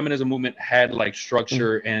original feminism movement had like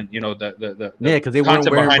structure and the because they weren't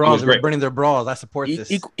wearing bras, they were burning their bras. I support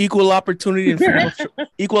this. Equal opportunity and freedom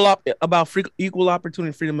equal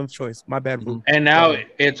opportunity, freedom of choice. My bad. And now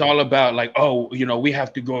it's all about like, oh, we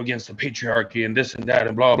have to go against the patriarchy and this and that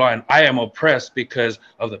and blah blah, and I am oppressed because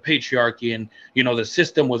of the patriarchy, and the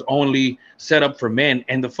system was only set up for men.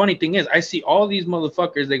 And the funny thing is, I see all these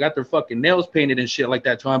motherfuckers, they got their fucking nails painted and shit like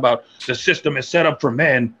that, talking about the system is set up for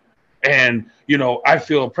men, and I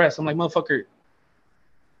feel oppressed. I'm like, motherfucker,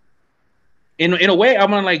 in a way,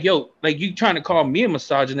 I'm like, yo, like, you trying to call me a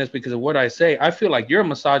misogynist because of what I say. I feel like you're a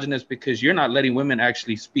misogynist because you're not letting women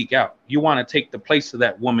actually speak out. You want to take the place of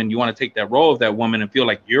that woman, you want to take that role of that woman and feel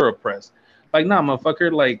like you're oppressed. Like, nah,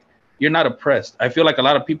 motherfucker, like, you're not oppressed. I feel like a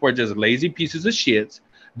lot of people are just lazy pieces of shit,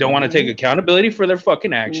 don't want to take accountability for their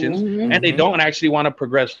fucking actions, and they don't actually want to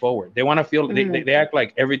progress forward. They want to feel, they act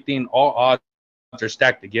like everything, all odds are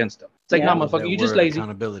stacked against them. It's like, nah, motherfucker, you just lazy.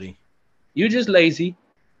 Accountability. You just lazy.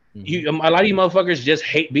 A lot of you motherfuckers just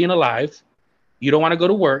hate being alive. You don't want to go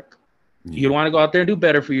to work. You don't want to go out there and do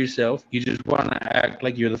better for yourself. You just want to act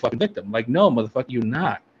like you're the fucking victim. Like, no, motherfucker, you're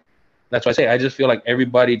not. That's why I say I just feel like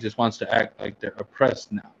everybody just wants to act like they're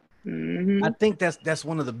oppressed now. I think that's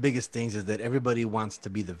one of the biggest things is that everybody wants to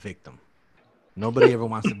be the victim. Nobody ever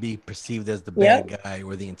wants to be perceived as the bad guy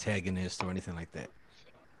or the antagonist or anything like that.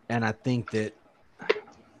 And I think that,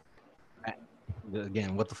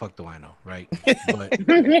 again, what the fuck do I know, right? But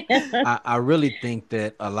I really think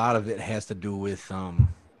that a lot of it has to do with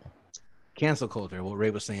cancel culture, what Ray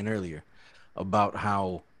was saying earlier, about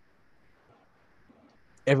how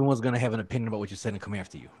everyone's going to have an opinion about what you said and come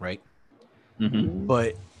after you, right?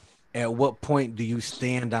 But at what point do you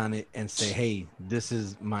stand on it and say, hey, this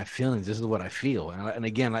is my feelings, this is what I feel? And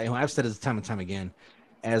again, like I've said this time and time again,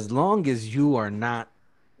 as long as you are not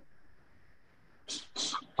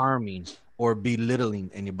harming or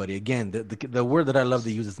belittling anybody, again, the word that I love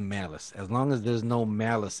to use is malice. As long as there's no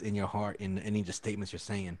malice in your heart in any of the statements you're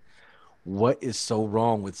saying, what is so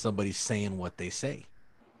wrong with somebody saying what they say?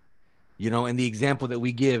 And the example that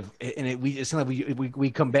we give, and it's like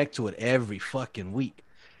we come back to it every fucking week,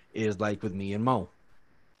 is like with me and Mo.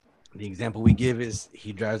 The example we give is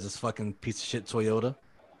he drives this fucking piece of shit Toyota,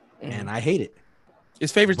 and I hate it.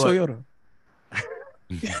 His favorite Toyota.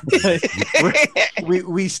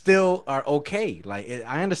 we still are okay. Like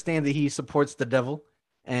I understand that he supports the devil,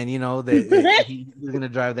 and you know that he's gonna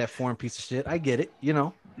drive that foreign piece of shit. I get it, you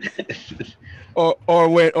know. or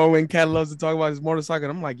when Cat loves to talk about his motorcycle,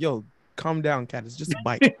 I'm like, yo, calm down, Cat. It's just a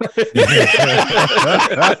bike.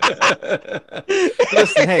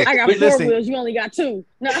 Listen, hey, I got four wheels. You only got two.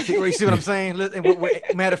 No. You see what I'm saying?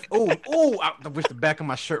 Matter of I wish the back of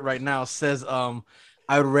my shirt right now says I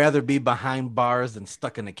would rather be behind bars than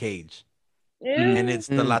stuck in a cage. And it's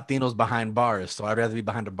the Latinos behind bars. So I'd rather be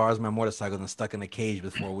behind the bars of my motorcycle than stuck in a cage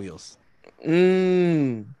with four wheels.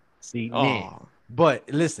 See, man. But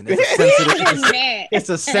listen, it's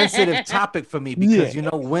a sensitive topic for me because you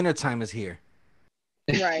know wintertime is here.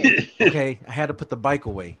 Right. Okay. I had to put the bike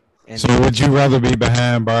away. And so would you rather be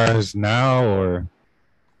behind bars now or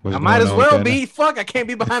I might as well be. Fuck, I can't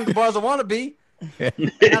be behind the bars I want to be.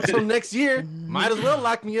 Not till next year. Might as well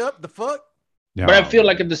lock me up. The fuck. Yeah. But I feel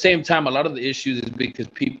like at the same time, a lot of the issues is because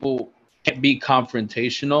people can't be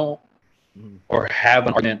confrontational or have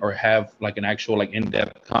an argument or have like an actual like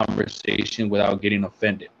in-depth conversation without getting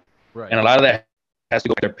offended. Right. And a lot of that has to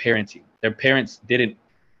go with their parenting. Their parents didn't,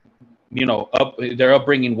 you know, their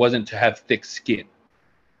upbringing wasn't to have thick skin.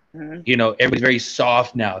 You know, everybody's very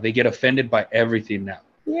soft now. They get offended by everything now.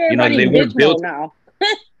 Yeah, you know, they weren't built now.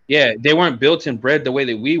 Yeah, they weren't built and bred the way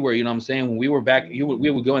that we were. You know what I'm saying? When we were back, we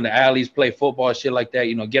would go in the alleys, play football, shit like that.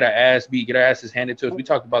 You know, get our ass beat, get our asses handed to us. We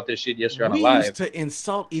talked about this shit yesterday on the live. We used to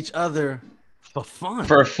insult each other for fun.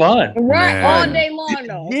 Right, man. All day long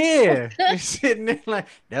though. Yeah. They're sitting there like,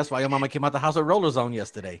 that's why your mama came out the house with rollers on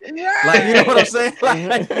yesterday. Right. Like, you know what I'm saying?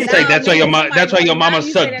 Like, it's like that's why your mama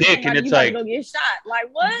sucked dick, and it's like go get shot. Like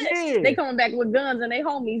what? Yeah. They coming back with guns and they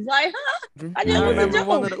homies. Like, huh? I just remember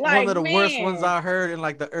one of the worst ones I heard in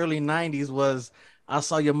like the early 90s was I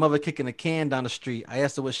saw your mother kicking a can down the street. I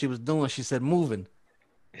asked her what she was doing. She said moving.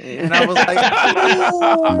 And I was like,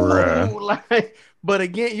 like, but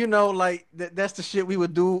again, you know, like that's the shit we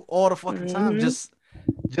would do all the fucking time, just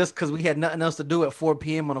because we had nothing else to do at 4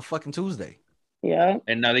 p.m. on a fucking Tuesday. Yeah.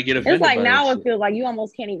 And now they get offended. It's like now it feels like you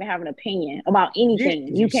almost can't even have an opinion about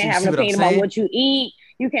anything. You can't have an opinion about what you eat.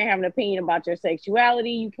 You can't have an opinion about your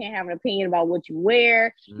sexuality. You can't have an opinion about what you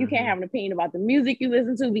wear. You can't have an opinion about the music you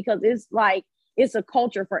listen to because it's like it's a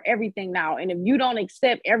culture for everything now. And if you don't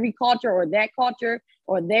accept every culture or that culture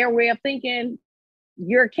or their way of thinking,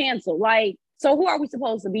 you're canceled. Like, so who are we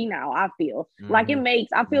supposed to be now? I feel like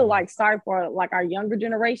I feel like sorry for like our younger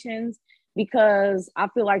generations because I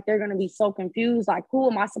feel like they're going to be so confused. Like, who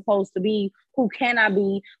am I supposed to be? Who can I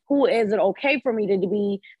be? Who is it okay for me to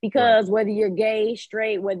be? Because whether you're gay,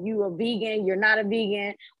 straight, whether you're a vegan, you're not a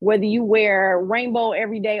vegan, whether you wear rainbow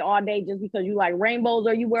every day, all day, just because you like rainbows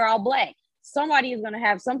or you wear all black. Somebody is going to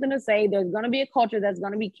have something to say. There's going to be a culture that's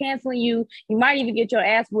going to be canceling you. You might even get your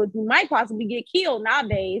ass whooped. You might possibly get killed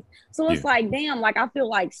nowadays. So it's like, damn, like I feel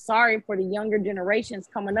like sorry for the younger generations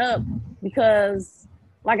coming up because,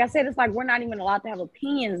 like I said, it's like we're not even allowed to have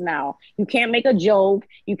opinions now. You can't make a joke.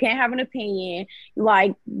 You can't have an opinion.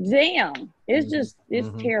 Like, damn, it's just, it's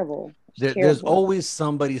terrible. There's always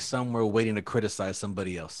somebody somewhere waiting to criticize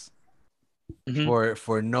somebody else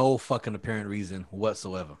for no fucking apparent reason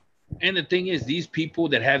whatsoever. And the thing is, these people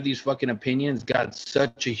that have these fucking opinions got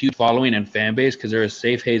such a huge following and fan base because they're a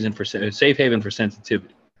safe haven for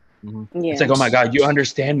sensitivity. It's like, oh my God, you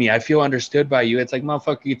understand me. I feel understood by you. It's like,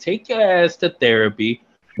 motherfucker, you take your ass to therapy.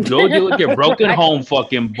 Go deal with your broken home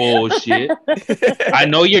fucking bullshit. I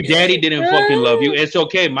know your daddy didn't fucking love you. It's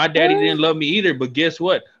okay. My daddy didn't love me either. But guess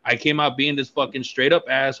what? I came out being this fucking straight up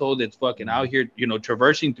asshole that's fucking out here, you know,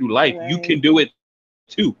 traversing through life. You can do it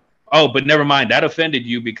too. Oh, but never mind. That offended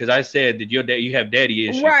you because I said that your dad, you have daddy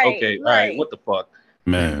issues. Right, okay, all right. What the fuck,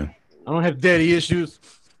 man? I don't have daddy issues.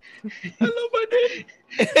 I love my daddy.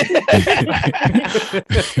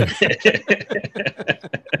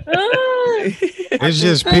 It's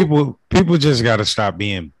just people just got to stop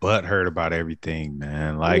being butthurt about everything,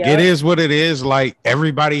 man. Like it is what it is. Like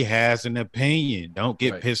everybody has an opinion. Don't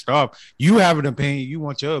get pissed off. You have an opinion. You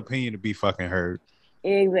want your opinion to be fucking heard.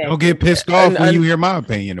 Exactly. Don't get pissed off when you hear my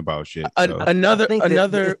opinion about shit. Another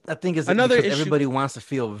everybody wants to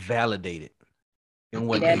feel validated in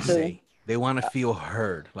what they say. They want to feel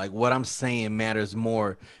heard. Like what I'm saying matters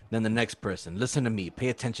more than the next person. Listen to me. Pay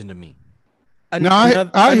attention to me.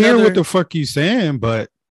 I hear what the fuck you saying, but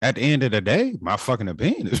at the end of the day, my fucking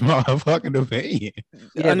opinion is my fucking opinion.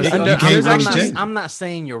 I'm not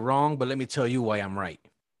saying you're wrong, but let me tell you why I'm right.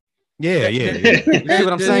 Yeah. You see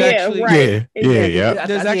what I'm saying? Yeah.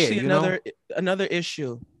 There's actually another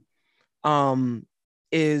issue.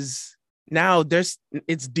 Is now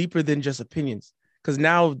it's deeper than just opinions because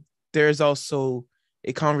now there's also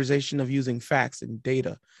a conversation of using facts and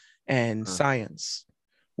data and science,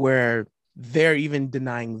 where they're even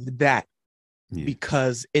denying that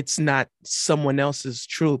because it's not someone else's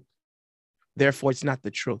truth. Therefore, it's not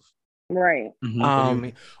the truth. Right. What do you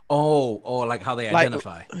mean? Oh, like how they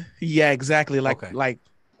identify. Yeah, exactly. Like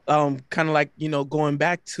kind of like, you know, going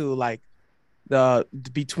back to like the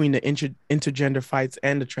between the intergender fights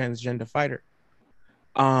and the transgender fighter,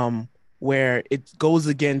 where it goes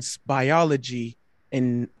against biology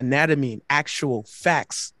and anatomy and actual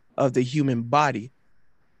facts of the human body,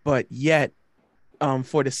 but yet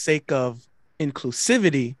for the sake of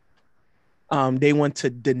inclusivity, they want to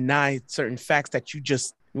deny certain facts that you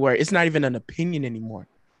just, where it's not even an opinion anymore.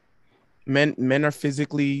 Men are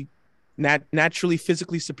physically, naturally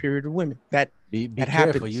physically superior to women. That Be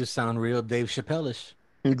careful. You sound real Dave Chappelle-ish.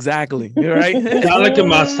 Exactly. You're right. Sound like a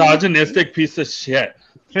misogynistic piece of shit.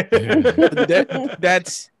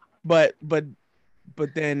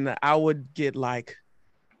 But then I would get like,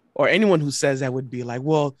 or anyone who says that would be like,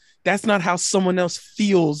 well, that's not how someone else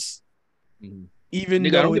feels. Even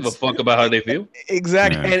Nigga, I don't give a fuck about how they feel.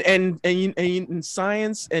 Exactly. Yeah. And in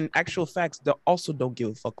science and actual facts, they also don't give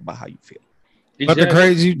a fuck about how you feel. But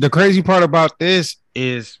the crazy part about this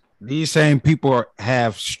is these same people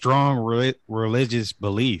have strong religious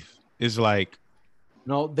belief. It's like,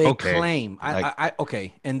 no, they claim.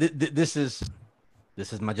 Okay, and this is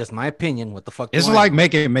just my opinion. What the fuck? It's like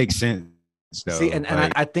make it make sense. Though. See, and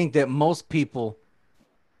I think that most people,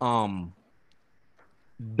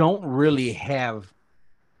 don't really have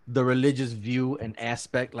the religious view and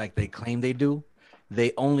aspect like they claim they do.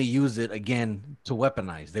 They only use it again to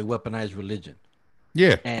weaponize. They weaponize religion.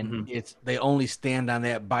 Yeah. And they only stand on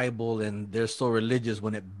that Bible, and they're so religious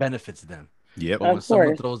when it benefits them. Yep. But when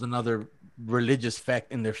someone throws another religious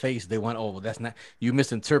fact in their face, they want, oh, well, that's not, you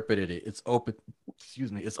misinterpreted it. It's open,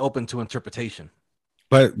 it's open to interpretation.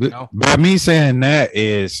 But by me saying that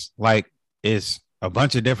is like, it's a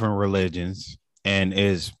bunch of different religions and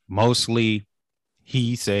is mostly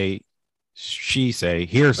he say, she say,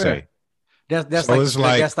 hearsay. That's so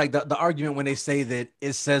like the argument when they say that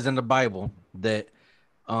it says in the Bible that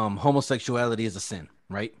homosexuality is a sin,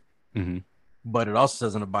 right? Mm-hmm. But it also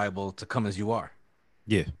says in the Bible to come as you are.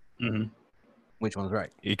 Yeah. Mm-hmm. Which one's right?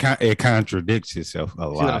 It contradicts itself a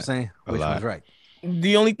lot. See what I'm saying? Which one's right?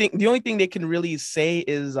 The only thing they can really say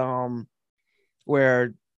is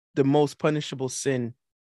where the most punishable sin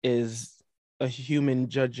is a human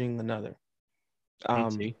judging another. I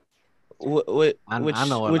know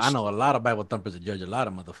a lot of Bible thumpers that judge a lot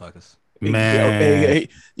of motherfuckers. Man,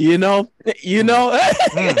 you know,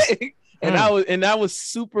 and I was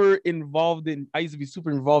super involved in. I used to be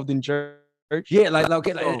super involved in church. Yeah, like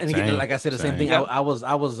again, like I said, the same thing. I was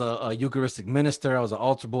a Eucharistic minister. I was an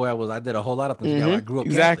altar boy. I did a whole lot of things. Mm-hmm. I grew up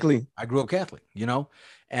exactly. Catholic. I grew up Catholic, you know,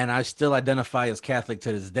 and I still identify as Catholic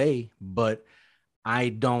to this day. But I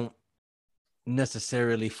don't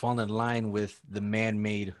necessarily fall in line with the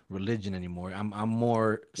man-made religion anymore. I'm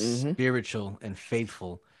more spiritual and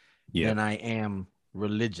faithful than I am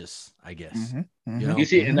religious, I guess. Mm-hmm. You know? You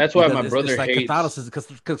see, and that's why my brother it's like hates Catholicism,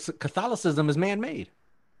 because Catholicism is man-made.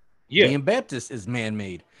 Yeah. Being Baptist is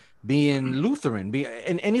man-made. Being Lutheran,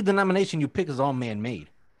 in any denomination you pick is all man-made.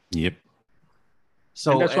 Yep.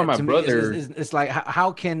 So and that's why my brother. It's like,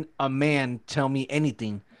 how can a man tell me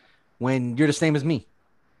anything when you're the same as me?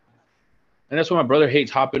 And that's why my brother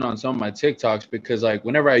hates hopping on some of my TikToks, because like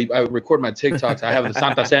whenever I record my TikToks, I have the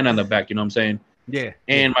Santa Cena in the back. You know what I'm saying? Yeah.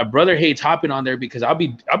 And my brother hates hopping on there because I'll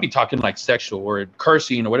be talking like sexual or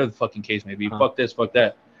cursing or whatever the fucking case may be. Fuck this, fuck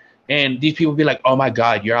that. And these people be like, "Oh my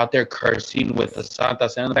God, you're out there cursing with the Santa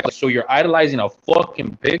Cena in the back." So you're idolizing a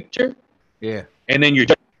fucking picture. Yeah. And then you're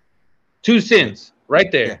two sins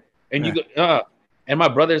right there. Yeah. And you go, and my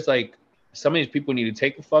brother's like, some of these people need to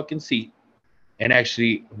take a fucking seat and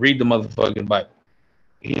actually read the motherfucking Bible.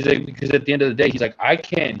 He's like, because at the end of the day, he's like, I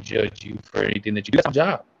can't judge you for anything that you do. That's your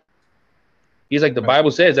job. He's like, the Bible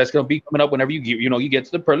says that's going to be coming up whenever you get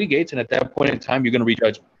to the pearly gates, and at that point in time, you're going to reach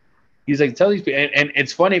judgment. He's like, tell these people, and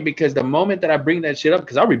it's funny because the moment that I bring that shit up,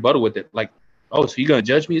 because I'll rebuttal with it, like, oh, so you're going to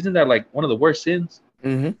judge me? Isn't that like one of the worst sins?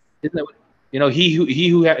 Mm-hmm. Isn't that, he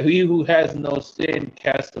who has no sin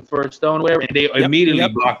cast the first stone, whatever, and they immediately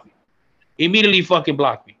block me. Immediately fucking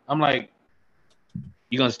block me. I'm like,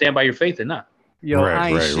 you gonna stand by your faith or not? Yo,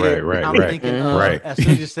 right. I'm thinking, as soon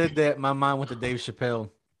as you said that, my mind went to Dave Chappelle,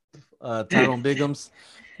 Tyrone Biggums.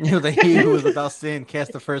 You know, that he who was without sin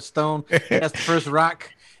cast the first stone, cast the first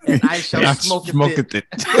rock, and I shall smoke it.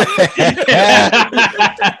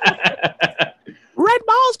 Red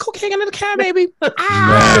balls, cocaine in the can, baby.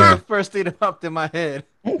 That's the first thing that popped in my head.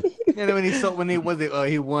 And then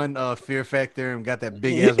he won Fear Factor and got that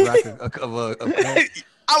big ass rock of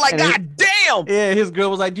I'm like, and God damn. Yeah, his girl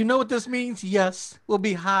was like, "Do you know what this means?" Yes, we'll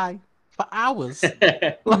be high for hours.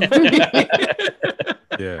 Yeah,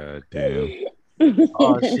 damn.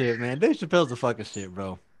 Oh shit, man. Dave Chappelle's the fucking shit,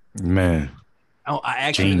 bro. Man. Oh, I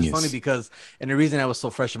actually Genius. it's funny because, and the reason that was so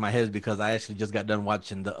fresh in my head is because I actually just got done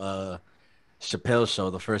watching the Chappelle show,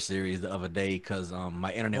 the first series, the other day, because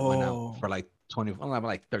my internet went out for like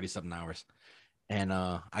 30 something hours, and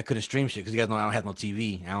I couldn't stream shit because you guys know I don't have no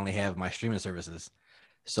TV. I only have my streaming services.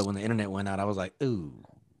 So when the internet went out, I was like, ooh.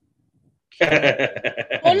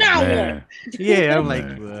 Well, now what? Yeah, I'm like,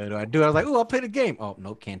 what do I do? I was like, oh, I'll play the game. Oh,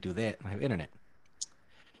 nope, can't do that. I have internet.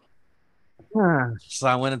 So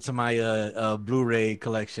I went into my Blu-ray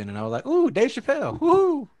collection and I was like, ooh, Dave Chappelle.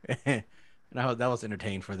 Woo! And that was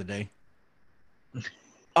entertained for the day.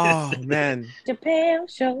 Oh, man.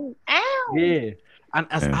 Chappelle show. Ow! Yeah.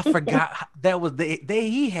 I forgot that was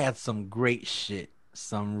he had some great shit.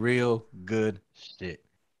 Some real good shit.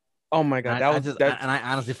 Oh my God. I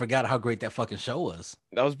honestly forgot how great that fucking show was.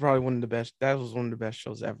 That was probably one of the best. That was one of the best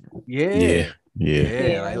shows ever. Yeah.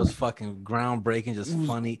 Like, it was fucking groundbreaking, just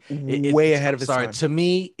funny. Way ahead of its time. To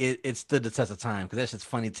me, it stood the test of time because that's just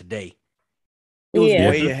funny today.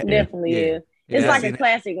 Definitely is. It's like a it.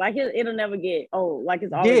 classic. Like it'll never get old. Like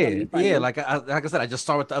it's always gonna be funny. Yeah. Like I said, I just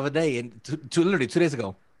saw it the other day and literally 2 days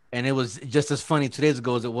ago, and it was just as funny 2 days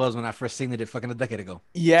ago as it was when I first seen it fucking a decade ago.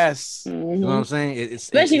 Yes, you know what I'm saying.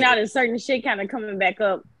 Especially now that certain shit kind of coming back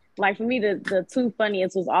up. Like for me, the two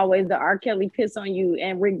funniest was always the R. Kelly piss on you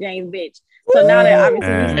and Rick James bitch. So now that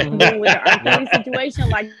obviously we dealing with the R. Kelly situation,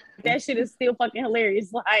 like that shit is still fucking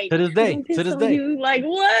hilarious. Like to this day, you, like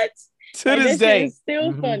what? To this day, is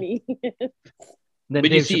still funny.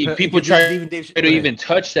 But you see, people try to even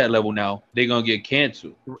touch that level now, they're gonna get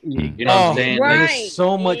canceled. You know what I'm saying? Right. There's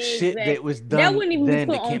so much shit that was done. That wouldn't even then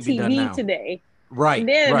be put on TV today. Right.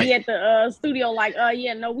 They'll be at the studio like,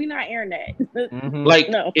 no, we're not airing that. Like,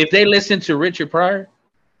 if they listen to Richard Pryor,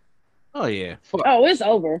 oh yeah, it's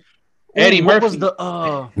over. Eddie Murphy. What was the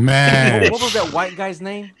man? What was that white guy's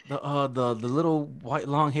name? The little white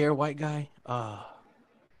long hair white guy.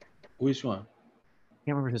 Which one? I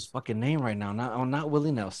can't remember his fucking name right now. Not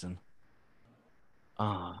Willie Nelson.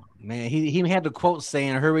 Man, he had the quote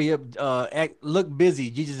saying, "Hurry up, look busy,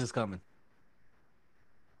 Jesus is coming."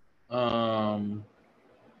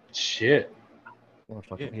 Shit.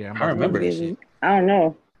 Yeah, I remember that shit. I don't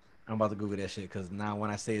know. I'm about to Google that shit because now when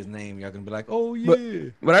I say his name, y'all gonna be like, "Oh yeah."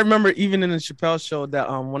 But I remember even in the Chappelle show that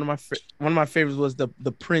one of my favorites was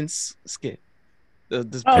the Prince skit. The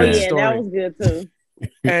Prince story. That was good too.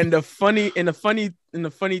 And the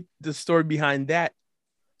story behind that,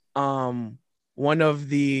 one of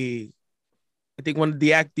the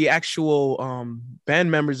actual band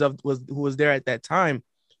members who was there at that time,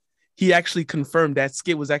 he actually confirmed that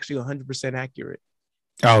skit was actually 100% accurate.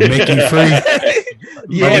 Oh, Mickey Free.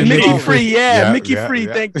 Yeah, Mickey Free. Yeah, Mickey Free.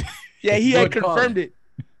 Yeah, he had confirmed it.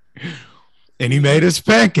 And he made his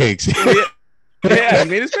pancakes. Yeah, he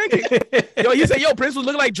made his pancakes. Yo, he said, Prince was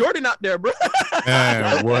looking like Jordan out there, bro.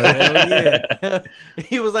 Man, what? Hell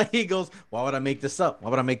yeah. He goes, why would I make this up? Why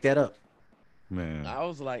would I make that up? Man. I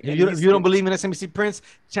was like, if you don't believe in SMBC Prince,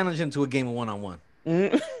 challenge him to a game of one-on-one. He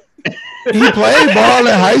played ball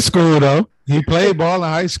in high school, though. He played ball in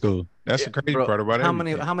high school. That's the crazy part about it.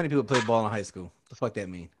 How many people play ball in high school? The fuck that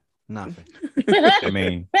mean? Nothing. I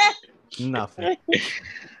mean, nothing.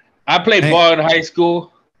 I played ball in high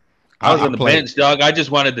school. I was on the bench, dog. I just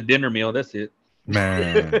wanted the dinner meal. That's it.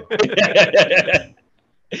 Man.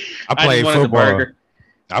 I played football.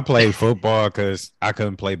 I played football because I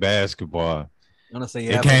couldn't play basketball.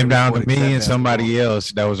 It came down to me and somebody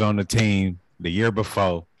else that was on the team the year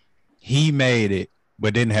before. He made it,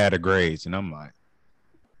 but didn't have the grades. And I'm like,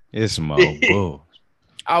 it's some old bull.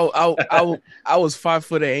 I was 5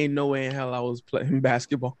 foot. Ain't no way in hell I was playing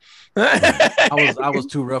basketball. I was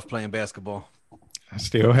too rough playing basketball. I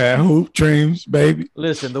still have hoop dreams, baby.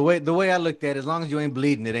 Listen, the way I looked at it, as long as you ain't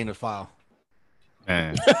bleeding, it ain't a foul.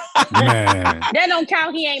 Man. That don't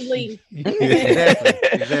count. He ain't bleeding.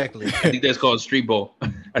 Exactly. I think that's called street ball.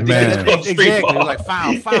 Exactly. Like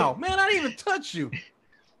foul. Man, I didn't even touch you.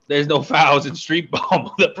 There's no fouls in street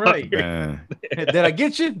ball. Right. Did I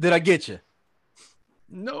get you?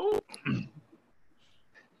 No.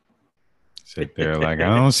 Sit there like,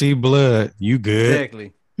 I don't see blood. You good.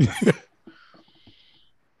 Exactly.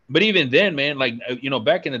 But even then, man, like,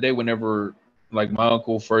 back in the day, whenever like my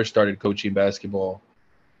uncle first started coaching basketball,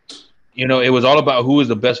 it was all about who was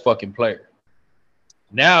the best fucking player.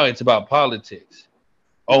 Now it's about politics.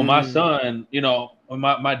 Oh, my son,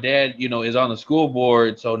 my dad, is on the school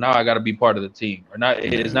board, so now I got to be part of the team. Or not,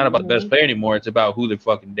 it's not about the best player anymore. It's about who the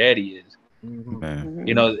fucking daddy is. Man.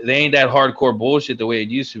 They ain't that hardcore bullshit the way it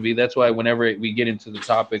used to be. That's why whenever we get into the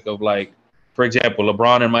topic of, like, for example,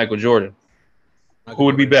 LeBron and Michael Jordan, who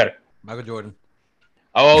would be better? Michael Jordan.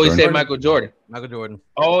 I always say Michael Jordan. Michael Jordan.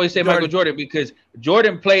 I always say Michael Jordan because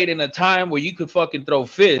Jordan played in a time where you could fucking throw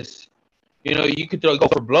fists. You could go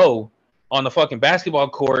for blow on the fucking basketball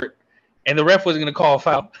court, and the ref wasn't gonna call a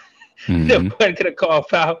foul. The wasn't gonna call a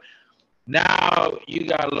foul. Now you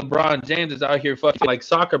got LeBron James is out here fucking like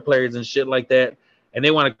soccer players and shit like that, and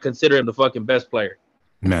they want to consider him the fucking best player.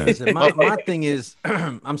 Man. Listen, my thing is,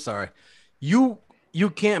 I'm sorry, you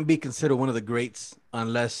can't be considered one of the greats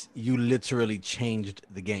unless you literally changed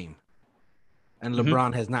the game, and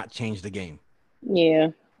LeBron has not changed the game.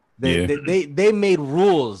 Yeah, they made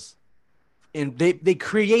rules, and they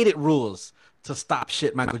created rules to stop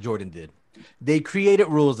shit Michael Jordan did. They created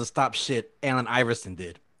rules to stop shit Allen Iverson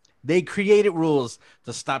did. They created rules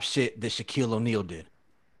to stop shit that Shaquille O'Neal did.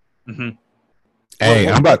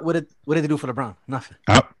 Hey, what did they do for LeBron? Nothing.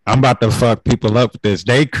 I'm about to fuck people up with this.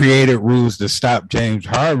 They created rules to stop James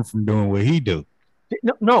Harden from doing what he do.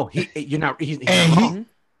 No, you're not. He's not wrong.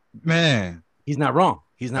 Man, he's not wrong.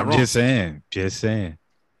 He's not wrong. Just saying.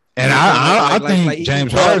 And I think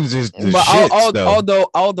James Harden's is the shit.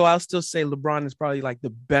 Although I'll still say LeBron is probably like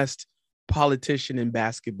the best politician in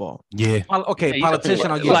basketball. Yeah. Okay,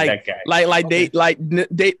 politician. I'll give like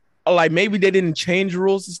maybe they didn't change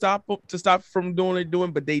rules to stop from doing what they're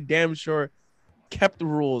doing, but they damn sure kept the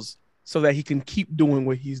rules so that he can keep doing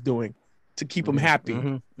what he's doing to keep him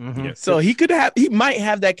happy. So he might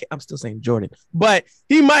have that. I'm still saying Jordan, but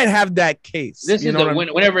he might have that case. This is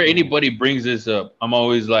whenever anybody brings this up, I'm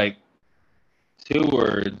always like, 2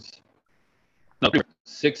 words. No,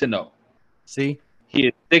 6-0. See, he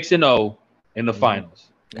is 6-0 in the finals.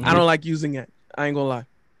 I don't like using it. I ain't gonna lie.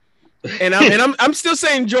 And I'm still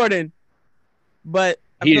saying Jordan, but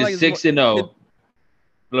he is 6-0.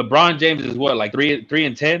 LeBron James is what, like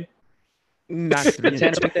 3-10? Not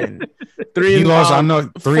 3-10. 3 he lost. I know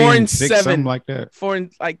 3-6, 7, something like that.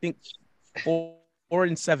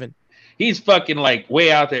 4-7. He's fucking like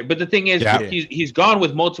way out there. But the thing is, he's gone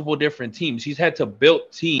with multiple different teams. He's had to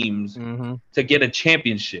build teams to get a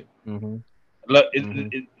championship.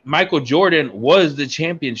 Michael Jordan was the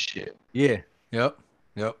championship. Yeah. Yep.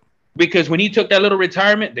 Because when he took that little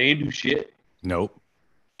retirement, they didn't do shit. Nope.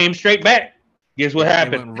 Came straight back. Guess what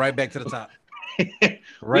happened? Went right back to the top. Back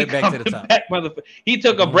to the top. He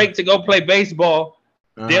took a break to go play baseball.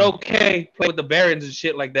 Did okay, play with the Barons and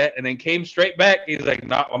shit like that, and then came straight back. He's like,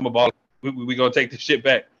 "Nah, I'm a baller. We gonna take this shit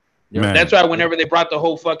back." Man. That's why whenever they brought the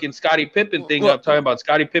whole fucking Scottie Pippen thing up, talking about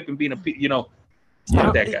Scottie Pippen being fuck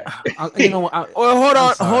that guy.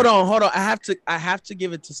 Hold on. I have to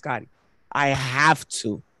give it to Scottie. I have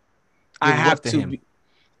to.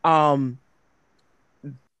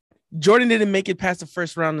 Jordan didn't make it past the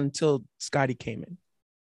first round until Scottie came in.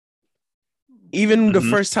 Even the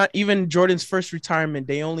first time, even Jordan's first retirement,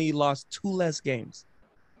 they only lost 2 less games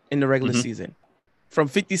in the regular season, from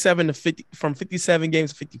 57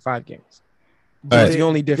 games to 55 games. That's the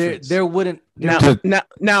only difference.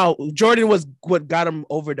 Now Jordan was what got him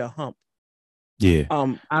over the hump. Yeah.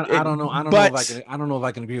 I don't know if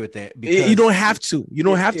I can agree with that. Because you don't have to. You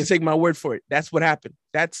don't have to take my word for it. That's what happened.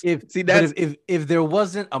 If there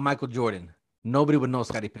wasn't a Michael Jordan, nobody would know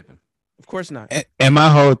Scottie Pippen. Of course not. And my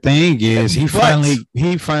whole thing is he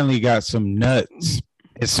finally got some nuts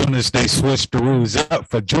as soon as they switched the rules up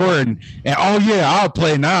for Jordan. And I'll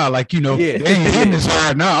play now. Like, they ain't hitting this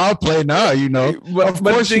hard now. I'll play now, But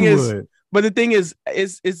the thing is,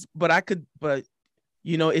 it's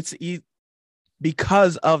easy.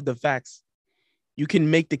 Because of the facts, you can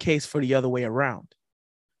make the case for the other way around.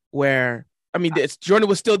 Where, Jordan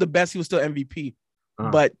was still the best. He was still MVP.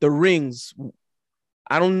 But the rings,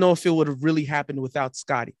 I don't know if it would have really happened without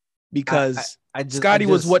Scottie. Because Scottie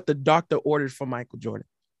was what the doctor ordered for Michael Jordan.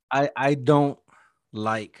 I don't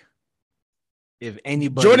like if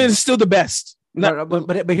anybody... Jordan is still the best.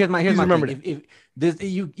 But here's my thing.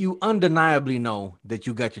 If you undeniably know that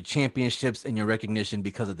you got your championships and your recognition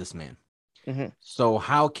because of this man. So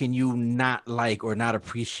how can you not like or not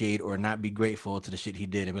appreciate or not be grateful to the shit he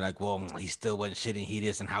did and be like, well, he still wasn't shit and he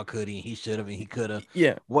this and how could he should have and he could have.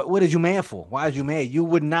 Yeah. What is you mad for? Why is you mad? You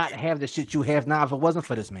would not have the shit you have now if it wasn't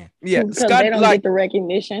for this man. Yeah, because they don't get the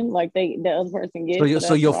recognition like the other person gets.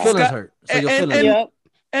 So your feelings hurt. So your feelings.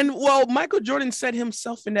 And Michael Jordan said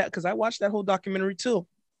himself in that, because I watched that whole documentary too.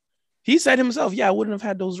 He said himself, I wouldn't have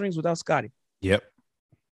had those rings without Scottie. Yep.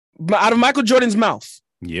 But out of Michael Jordan's mouth.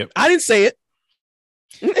 Yep. I didn't say it.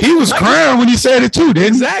 He was crying when he said it too,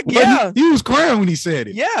 didn't Exactly. Yeah. He was crying when he said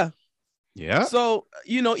it. Yeah. Yeah. So,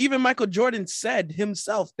 even Michael Jordan said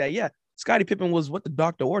himself that, Scottie Pippen was what the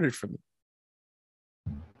doctor ordered for me.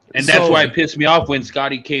 And that's why it pissed me off when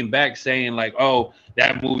Scottie came back saying like, "Oh,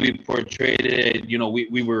 that movie portrayed it.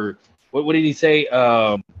 We were what did he say?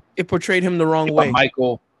 It portrayed him the wrong way.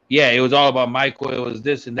 Michael. Yeah, it was all about Michael. It was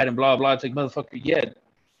this and that and blah blah. It's like, motherfucker, yeah.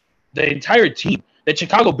 The entire team, the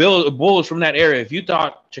Chicago Bulls from that era. If you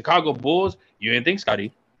thought Chicago Bulls, you didn't think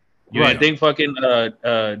Scottie. You didn't think fucking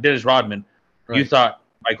Dennis Rodman. Right. You thought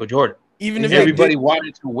Michael Jordan. Even if everybody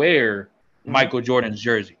wanted to wear Michael Jordan's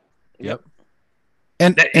jersey. Yep.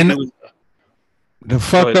 And the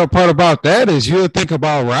fucked up part about that is you'll think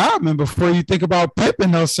about Rodman before you think about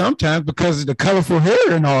Pippen, though, sometimes because of the colorful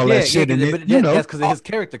hair and all that shit. And that's because of his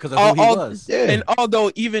character, because of who he was. Yeah. And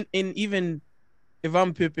although even if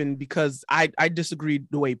I'm Pippen, because I disagreed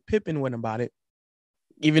the way Pippen went about it,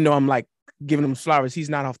 even though I'm like giving him flowers, he's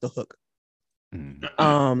not off the hook.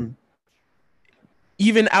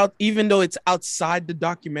 Even though it's outside the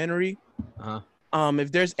documentary,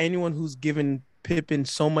 if there's anyone who's given Pippen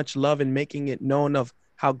so much love and making it known of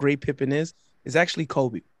how great Pippen is actually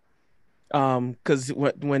Kobe. Because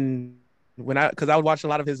when I would watch a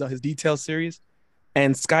lot of his detail series,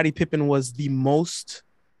 and Scottie Pippen was the most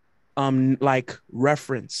like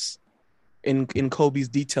reference in Kobe's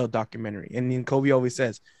detailed documentary. And then Kobe always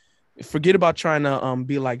says, forget about trying to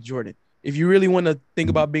be like Jordan. If you really want to think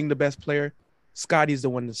about being the best player, Scottie's the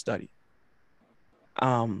one to study.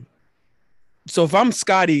 So if I'm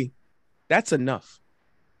Scottie, that's enough.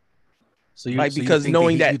 So you think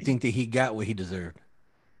that you think that he got what he deserved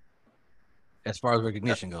as far as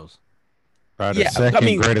recognition goes. Probably the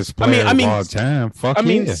second greatest player of all time.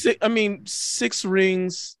 I mean, 6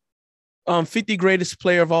 rings, 50 greatest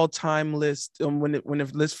player of all time list. When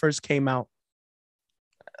the list first came out,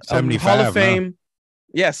 75 Hall of Fame.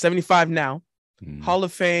 Now. 75 now. Hall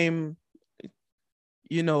of Fame.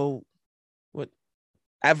 What?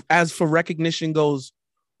 As for recognition goes,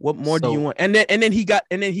 what more do you want? And then he got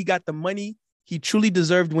the money he truly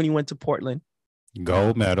deserved when he went to Portland.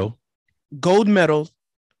 Gold medal.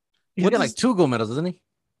 He got like 2 gold medals, doesn't he?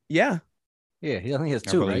 Yeah. Yeah, he only has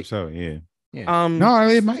 2, right? So yeah. No,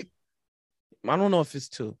 it might. I don't know if it's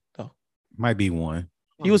 2 though. Might be 1.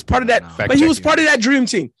 He was part of that, but he was part of that dream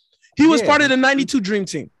team. He was part of the '92 dream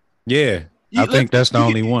team. Yeah, I think that's the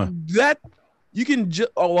only one. That you can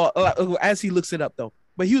as he looks it up though,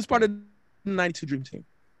 but he was part of the '92 dream team.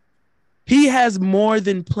 He has more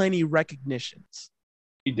than plenty recognitions.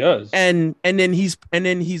 He does. And then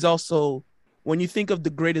he's also, when you think of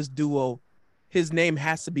the greatest duo, his name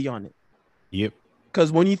has to be on it. Yep.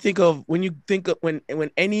 Because when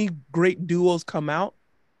any great duos come out,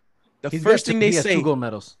 the first thing they say, he has 2 gold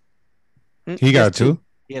medals. He got 2.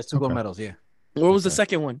 He has 2 gold medals. Yeah. What was the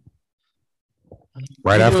second one?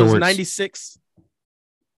 Right afterwards. 96.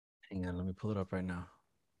 Hang on, let me pull it up right now.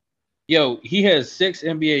 Yo, he has 6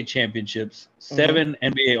 NBA championships, 7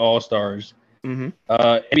 NBA All-Stars,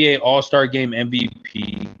 NBA All-Star Game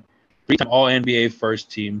MVP, 3-time All-NBA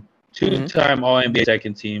first team, 2-time All-NBA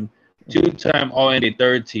second team, 2-time All-NBA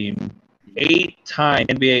third team, 8-time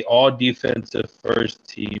NBA All-Defensive first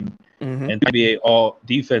team, and NBA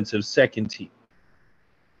All-Defensive second team.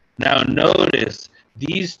 Now notice,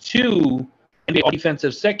 these 2 NBA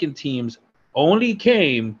All-Defensive second teams only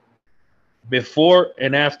came before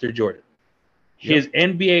and after Jordan. His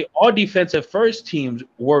NBA All-Defensive first teams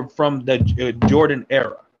were from the Jordan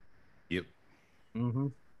era. Yep.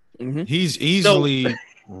 He's easily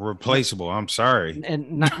replaceable. I'm sorry.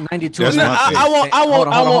 And 92. I won't.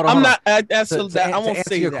 I'm not. I won't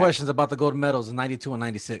answer your questions about the gold medals in 92 and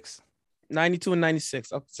 96. 92 and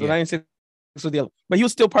 96. Okay, so 96 was the other, but he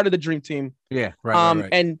was still part of the dream team. Yeah. Right.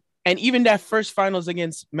 And even that first finals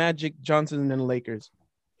against Magic Johnson and the Lakers,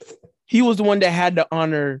 he was the one that had the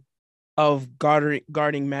honor of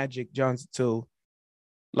guarding Magic Johnson too.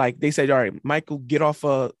 Like they said, all right, Michael, get off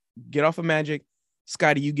of Magic.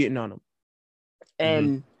 Scottie, you getting on him.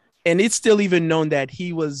 And it's still even known that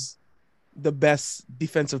he was the best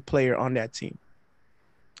defensive player on that team.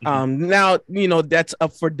 Now, that's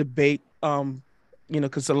up for debate.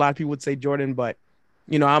 Because a lot of people would say Jordan, but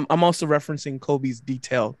I'm also referencing Kobe's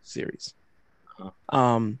detail series.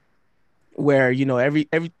 Where,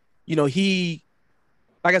 he,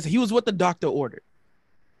 like I said, he was what the doctor ordered.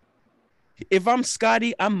 If I'm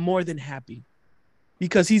Scottie, I'm more than happy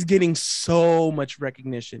because he's getting so much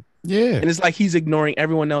recognition. Yeah. And it's like he's ignoring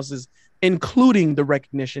everyone else's, including the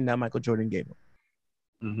recognition that Michael Jordan gave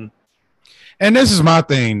him. And this is my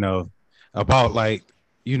thing, though, about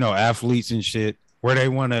athletes and shit. where they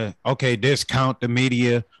want to discount the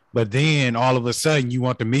media, but then all of a sudden you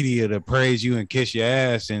want the media to praise you and kiss your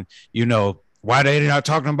ass, and why they not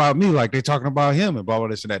talking about me like they talking about him and blah blah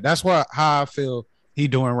this and that. That's how I feel he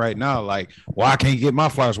doing right now. Like, why I can't get my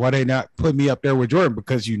flowers? Why they not put me up there with Jordan?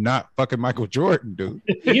 Because you not fucking Michael Jordan, dude.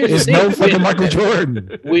 It's no fucking Michael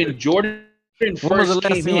Jordan. When Jordan first when was the last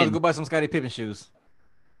came time you in, want to go buy some Scottie Pippen shoes?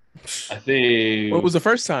 I think. What was the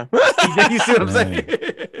first time? You see what I'm saying?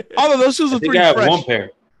 All of those shoes were pretty I have fresh. one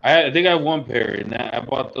pair. I think I have one pair, and I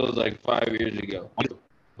bought those like 5 years ago.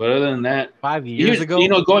 But other than that, 5 years ago,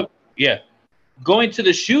 going to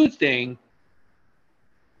the shoe thing.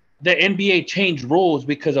 The NBA changed rules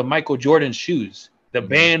because of Michael Jordan's shoes, the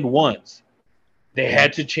banned ones. They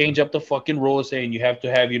had to change up the fucking rules, saying you have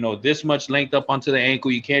to have this much length up onto the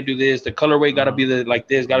ankle. You can't do this. The colorway got to be like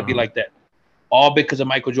this, got to be like that. All because of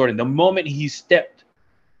Michael Jordan. The moment he stepped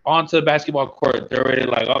onto the basketball court, they're already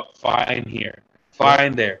like, oh, fine here,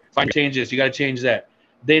 fine there, fine, change this. You got to change that.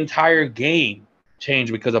 The entire game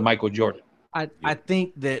changed because of Michael Jordan. I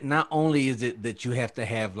think that not only is it that you have to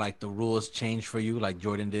have like the rules change for you like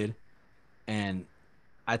Jordan did, and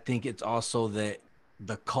I think it's also that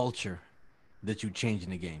the culture that you change in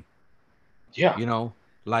the game. Yeah.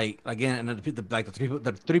 Like again, and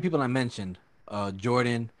the three people I mentioned,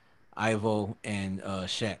 Jordan, Ivo, and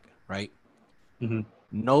Shaq, right? Mm-hmm.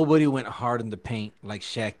 Nobody went hard in the paint like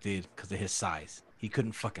Shaq did because of his size. He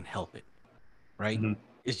couldn't fucking help it, right? Mm-hmm.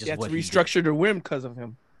 It's just You had what to he restructure did. the rim because of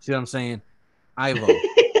him. See what I'm saying? Ivo,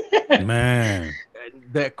 Man,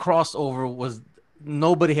 that crossover was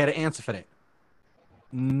nobody had an answer for that.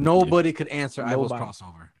 Nobody could answer Ivo's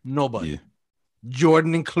crossover. Nobody,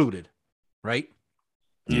 Jordan included, right?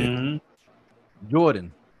 Yeah. Mm-hmm.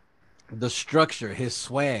 Jordan, the structure, his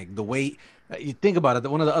swag, the way you think about it.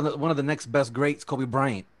 One of the next best greats, Kobe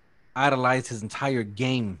Bryant, idolized his entire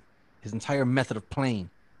game, his entire method of playing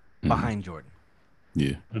behind Jordan.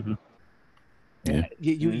 Yeah. Mm-hmm. Yeah.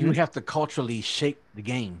 You have to culturally shape the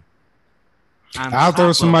game. I'll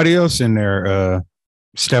throw somebody else in there.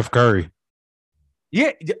 Steph Curry.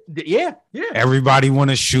 Yeah. Everybody want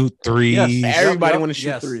to shoot threes. Yes, everybody want to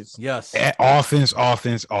shoot threes. Yes. Offense.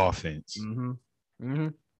 Mm-hmm. Mm-hmm.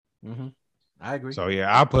 Mm-hmm. I agree. So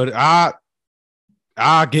yeah,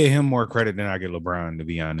 I'll get him more credit than I get LeBron, to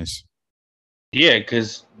be honest. Yeah,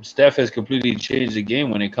 because Steph has completely changed the game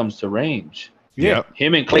when it comes to range. Yeah,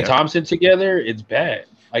 him and Klay Thompson together, it's bad.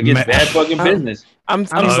 Like it's bad fucking business. I'm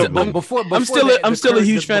still a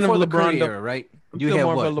huge fan of LeBron, career, right? You had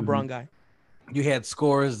more of a LeBron guy. You had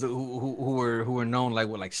scorers who were known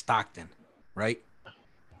like Stockton, right?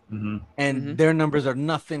 Mm-hmm. And their numbers are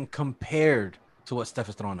nothing compared to what Steph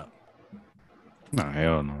is throwing up. No,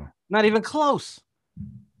 hell no. Not even close.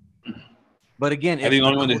 But again, I think the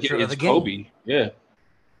only one that's getting it's Kobe. Yeah.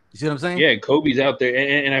 You see what I'm saying? Yeah, Kobe's out there,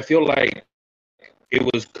 and I feel like it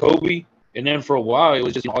was Kobe, and then for a while it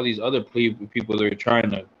was just all these other people that are trying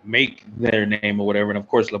to make their name or whatever. And of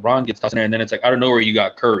course, LeBron gets tossed in there, and then it's like out of nowhere you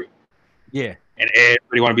got Curry. Yeah. And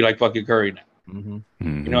everybody want to be like fucking Curry now. Mm-hmm.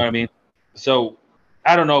 Mm-hmm. You know what I mean? So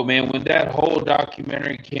I don't know, man. When that whole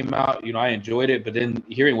documentary came out, I enjoyed it, but then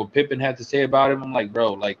hearing what Pippen had to say about him, I'm like,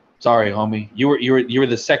 bro, like, sorry, homie, you were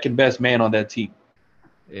the second best man on that team.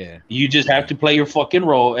 Yeah. You just have to play your fucking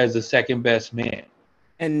role as the second best man.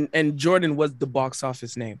 And Jordan was the box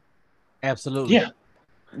office name. Absolutely. Yeah.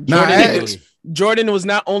 Jordan was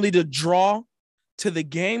not only the draw to the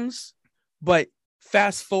games, but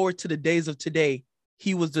fast forward to the days of today,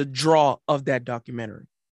 he was the draw of that documentary.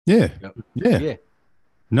 Yeah.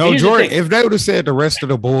 No, Jordan, if they would have said the rest of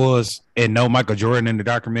the boys and no Michael Jordan in the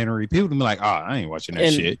documentary, people would be like, I ain't watching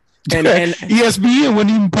that shit. And ESPN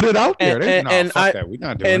wouldn't even put it out there. Fuck that. We're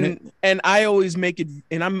not doing it. And I always make it,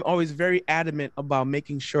 and I'm always very adamant about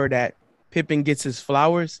making sure that Pippen gets his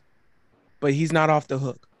flowers, but he's not off the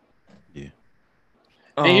hook. Yeah.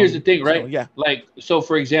 And here's the thing, right? So, yeah. Like, so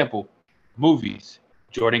for example, movies.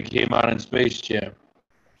 Jordan came out in Space Jam.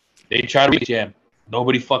 They tried to Jam.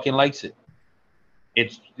 Nobody fucking likes it.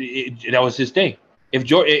 That was his thing.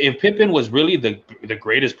 If Pippen was really the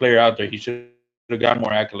greatest player out there, he should have gotten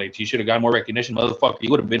more accolades. He should have gotten more recognition. Motherfucker, he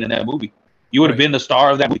would have been in that movie. You would have been the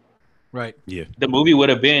star of that movie. Right. Yeah. The movie would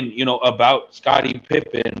have been, about Scottie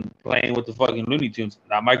Pippen playing with the fucking Looney Tunes,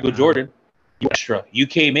 not Michael Jordan. You extra. You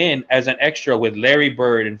came in as an extra with Larry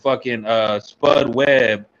Bird and fucking Spud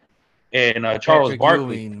Webb and Charles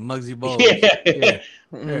Barkley, Muggsy Bogues. Yeah.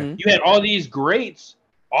 Mm-hmm. You had all these greats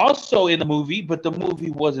also in the movie, but the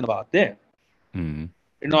movie wasn't about them. Mm-hmm.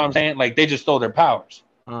 You know what I'm saying? Like they just stole their powers.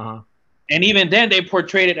 Uh-huh. And even then, they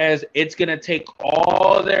portrayed it as it's gonna take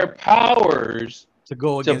all their powers to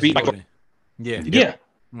go to against beat Jordan. Yeah. Yeah.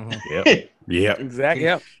 Yep. Yep. Exactly.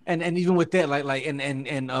 Yeah. And even with that,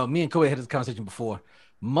 and me and Kobe had this conversation before.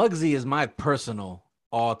 Muggsy is my personal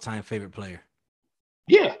all-time favorite player.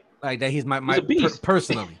 Yeah. Like that, he's my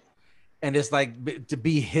personally. And it's like to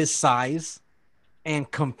be his size and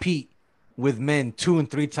compete with men 2 and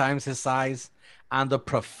 3 times his size on the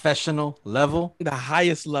professional level, the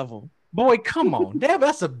highest level. Boy, come on.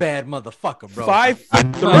 That's a bad motherfucker, bro.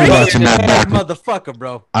 5'3" bad motherfucker,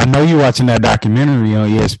 bro. I know you watching that documentary on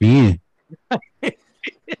ESPN.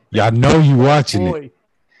 Y'all know you watching it.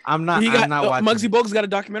 I'm not watching. Muggsy Bogues got a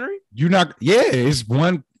documentary? You not? Yeah, it's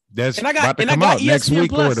one that's about to come out next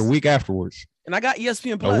week or the week afterwards. And I got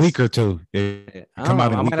ESPN Plus. A week or two. Come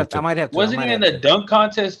out. I might have to. Wasn't he in the dunk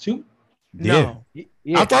contest too? No.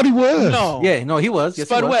 Yeah. I thought he was. No. Yeah, no, he was. Yes,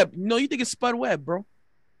 Spud he was. Webb. No, you think it's Spud Webb, bro?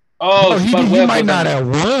 Oh, no, he might not have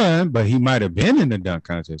won, but he might have been in the dunk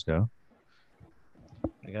contest, though.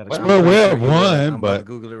 Spud Webb won, but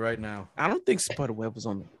Google it right now. I don't think Spud Webb was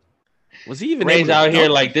on the. Was he even? Ray's out here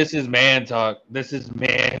like this is man talk. This is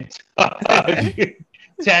man talk.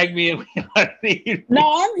 Tag me. No,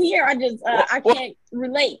 I'm here. I can't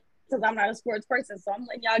relate because I'm not a sports person. So I'm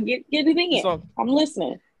letting y'all get it in. So, I'm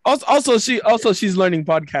listening. Also, she's learning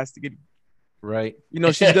podcasting. Right.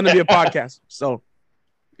 She's gonna be a podcaster. So,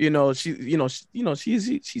 she's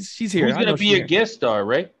here. Who's gonna be a guest star,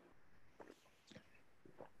 right?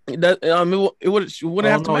 That it wouldn't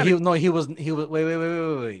have to matter. He was wait,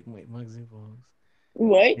 Muggsy Bogues.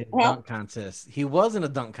 Wait, dunk contest. He was in a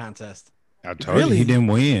dunk contest. I told you he didn't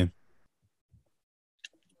win.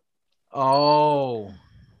 Oh,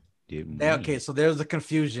 okay. So there's a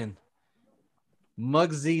confusion.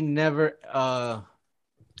 Muggsy never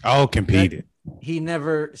competed. He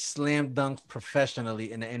never slam dunked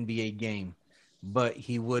professionally in an NBA game, but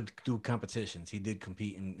he would do competitions. He did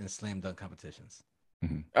compete in slam dunk competitions.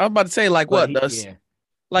 Mm-hmm. I was about to say what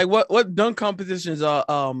dunk competitions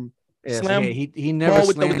slam. He never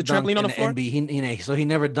with the trampoline on the floor. NBA. So he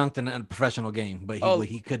never dunked in a professional game, but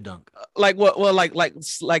he could dunk. Like what? Well, like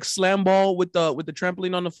slam ball with the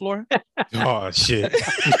trampoline on the floor. Oh shit!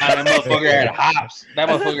 That motherfucker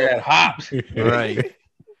had hops. Right.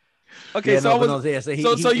 Okay, he's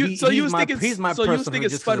my personal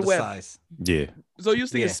Spud Webb. Size. Yeah. So you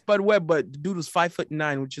think it's Spud Webb, but the dude was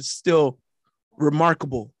 5'9", which is still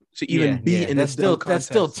remarkable to even be in this dunk contest. That's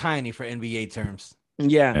still tiny for NBA terms.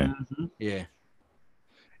 Yeah. Yeah.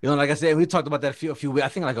 Like I said, we talked about that a few I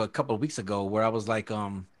think like a couple of weeks ago, where I was like,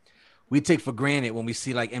 we take for granted when we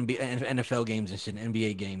see like NFL games and shit,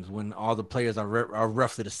 NBA games, when all the players are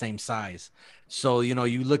roughly the same size. So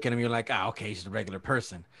you look at him, you're like, okay, he's a regular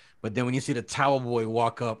person. But then when you see the towel boy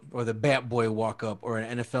walk up, or the bat boy walk up, or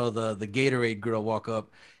an NFL the Gatorade girl walk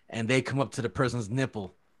up, and they come up to the person's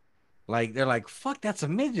nipple, like they're like, fuck, that's a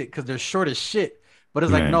midget, because they're short as shit. But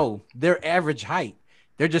it's like, no, they're average height.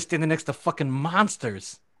 They're just standing next to fucking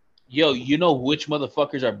monsters. Yo, you know which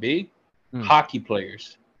motherfuckers are big? Hockey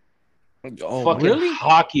players. Oh, fucking really?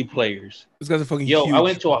 Hockey players. This guy's a fucking huge. I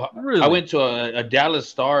went to a Dallas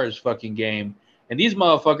Stars fucking game, and these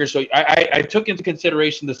motherfuckers. So I took into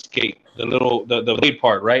consideration the skate, the blade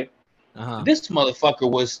part, right? Uh-huh. This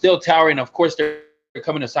motherfucker was still towering. Of course, they're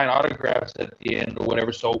coming to sign autographs at the end or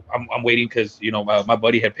whatever. So I'm waiting because my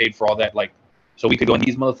buddy had paid for all that, like, so we could go in.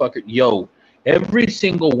 These motherfuckers, yo, every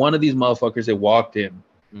single one of these motherfuckers that walked in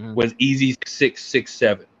was easy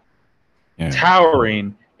 6'7",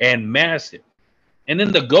 towering and massive. And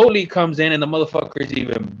then the goalie comes in and the motherfucker is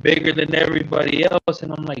even bigger than everybody else.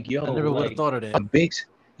 And I'm like, yo, I never would have thought of that.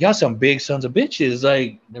 Y'all some big sons of bitches.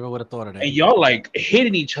 Like, never would have thought of that. And y'all like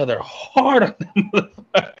hitting each other hard on the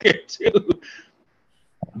motherfucker too.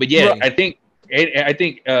 But yeah, I think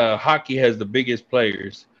hockey has the biggest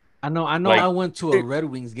players. I know. Like, I went to a Red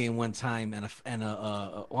Wings game one time, and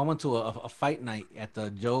I went to a fight night at the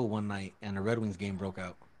Joe one night, and a Red Wings game broke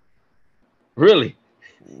out. Really?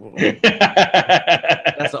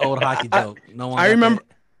 That's an old hockey joke. No one. I remember.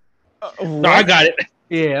 No, I got it.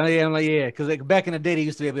 Yeah, I'm like, yeah, because like back in the day they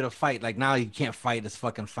used to be able to fight. Like now you can't fight. It's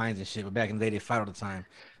fucking fines and shit. But back in the day they fight all the time.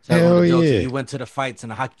 So hell yeah. You went to the fights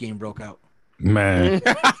and the hockey game broke out. Man.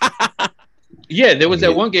 Yeah, there was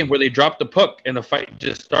that one game where they dropped the puck and the fight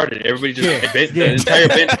just started. Everybody just the entire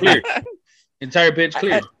bench cleared. Entire bench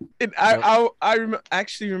cleared. I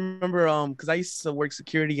actually remember because I used to work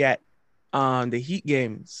security at the Heat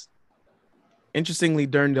games. Interestingly,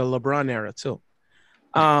 during the LeBron era too.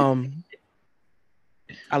 I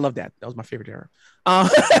love that. That was my favorite era.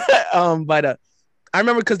 But I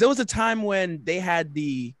remember because there was a time when they had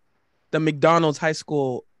the McDonald's high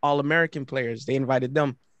school All-American players. They invited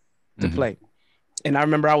them to play. And I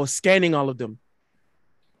remember I was scanning all of them.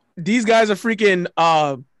 these guys are freaking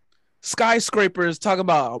skyscrapers. Talk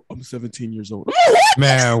about I'm 17 years old.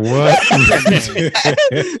 Man, what?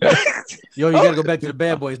 Yo, you gotta go back to the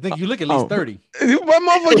bad boys. Think you look at least 30. What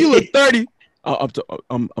motherfucker? You look 30.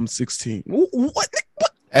 I'm 16. What?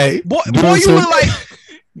 Hey, boy, you look like.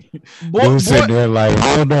 Boy, sitting there like,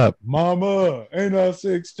 hold up, mama, ain't I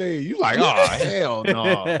 16? You like, oh hell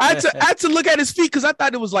no. I had to look at his feet because I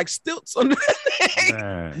thought it was like stilts on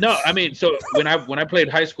No, I mean, so when I played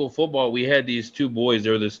high school football, we had these two boys.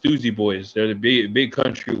 They're the Stuzy boys. They're the big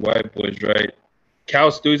country white boys, right? Cal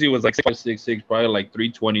Stuzy was like 6'6", probably like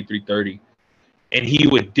 320, 330. And he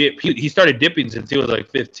would dip. He started dipping since he was like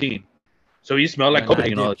 15. So he smelled like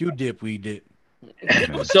cocaine and all that. You dip, we dip.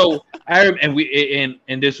 So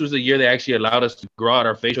and this was the year they actually allowed us to grow out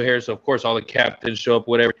our facial hair. So of course all the captains show up,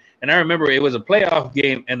 whatever. And I remember it was a playoff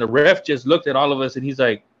game, and the ref just looked at all of us and he's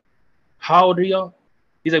like, "How old are y'all?"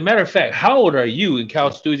 He's like, "Matter of fact, how old are you?" And Cal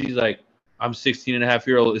Stuzy's like, "I'm 16 and a half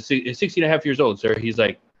years old, sir." He's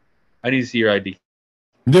like, "I need to see your ID."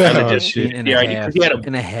 Yeah, shit. In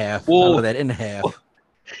a half. Full, that in a half.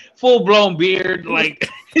 Full blown beard, like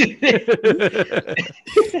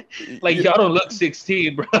like y'all don't look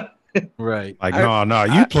 16, bro. Right. Like, no,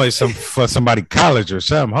 you play for somebody college or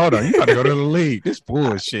something. Hold on, you got to go to the league. This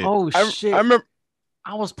bullshit. Oh shit! I remember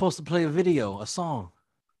I was supposed to play a song.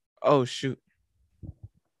 Oh shoot!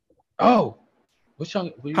 Oh, which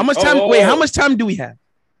song? How much time? Wait, how much time do we have?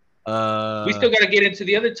 We still got to get into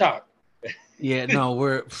the other talk. Yeah, no,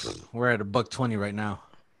 we're at $1:20 right now.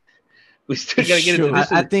 We still gotta get into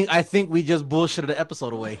this. I think we just bullshitted the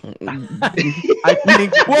episode away. I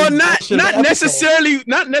think not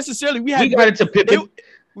necessarily. We got into Pippen.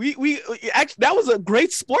 We actually, that was a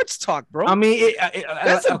great sports talk, bro. I mean,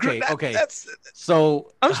 okay.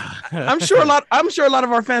 So I'm sure a lot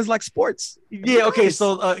of our fans like sports. Yeah. Okay.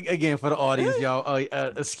 So again, for the audience, y'all,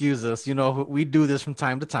 excuse us. You know, we do this from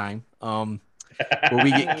time to time. Where we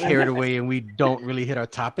get carried away and we don't really hit our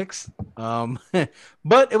topics.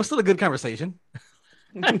 But it was still a good conversation.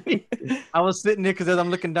 I was sitting there because as I'm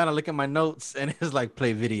looking down, I look at my notes and it's like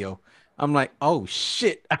play video. I'm like, oh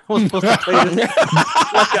shit, I was supposed to play this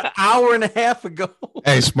like an hour and a half ago.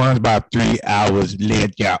 Hey, SpongeBob 3 hours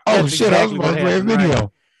late, y'all. Oh That's shit, exactly I was supposed to play a video. Right.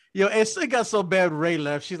 Yo, and it got so bad. Ray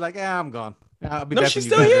left. She's like, I'm gone. I'll be back. She's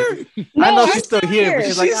still here. I know she's still here, but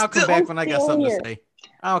she's like, I'll come back when I got something to say.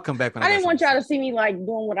 I'll come back when I didn't want y'all to see me like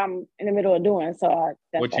doing what I'm in the middle of doing. So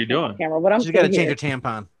what you doing? Camera, but I'm just got to change your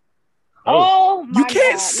tampon. Oh, my you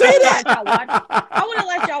can't God. say that. I want to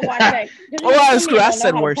let y'all watch that. I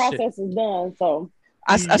said worse shit. The process is done. So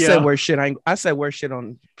I said worse shit. I said worse shit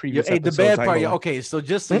on previous. Hey, the bad part. Okay, so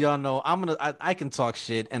just so y'all know, I can talk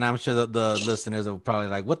shit, and I'm sure that the listeners are probably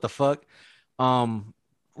like, "What the fuck?"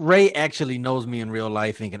 Ray actually knows me in real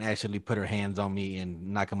life and can actually put her hands on me and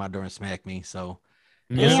knock on my door and smack me. So.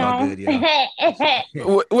 It's all good, yeah.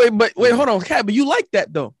 Wait, hold on, Cat, but you like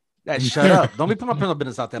that though. Shut up. Don't be putting my personal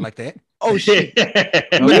business out there like that. Oh shit. You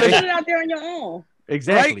put it out there on your own.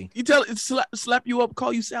 Exactly. Right? You tell it slap you up,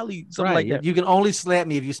 call you Sally, something like that. You can only slap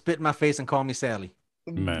me if you spit in my face and call me Sally.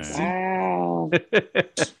 Man. Wow.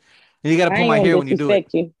 You gotta pull my hair when you do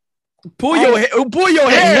it. Pull your hair.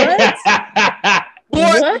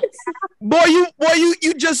 Boy,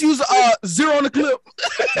 you just use zero on the clip.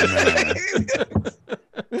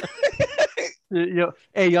 Yo,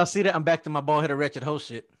 hey, y'all see that? I'm back to my bald headed wretched hoe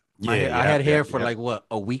shit. I had hair for like what,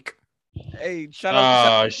 a week. Hey, shout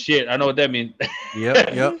out. Oh shit, I know what that means.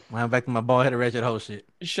 Yep. I'm back to my bald headed wretched hoe shit.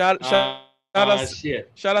 Shout out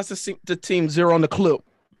to Team Zero on the clip.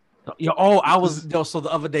 So the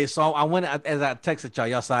other day, so I went as I texted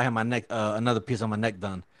y'all saw I had my neck, another piece on my neck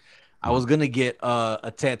done. I was gonna get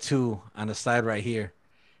a tattoo on the side right here,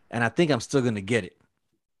 and I think I'm still gonna get it.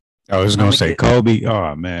 I was gonna say Kobe.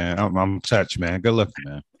 Oh man, I'm touched, man. Good luck,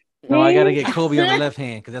 man. No, I gotta get Kobe on the left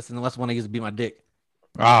hand because that's one I used to be my dick.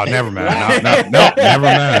 Oh, never mind. No, never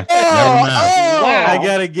mind. Wow. I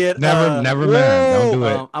gotta get never mind. Don't do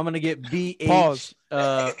it. I'm gonna get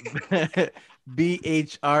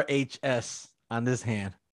BHRHS on this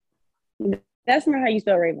hand. That's not how you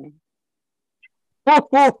spell Raven.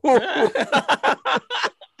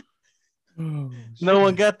 No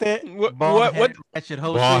one got that? What? Ratchet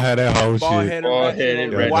hoe Ball shit. had that whole shit.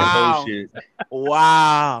 Bald-headed ratchet Wow. hoe shit.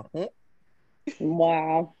 Wow.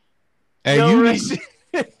 Wow. Hey,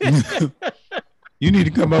 you need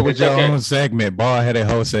to come up with your own segment, ball headed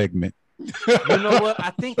hoe segment. You know what?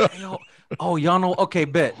 I think y'all know. Okay,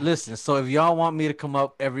 bet. Listen, so if y'all want me to come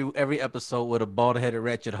up every episode with a bald-headed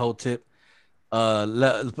ratchet hoe tip, hit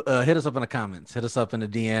us up in the comments, hit us up in the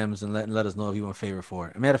DMs, and let us know if you want a favorite for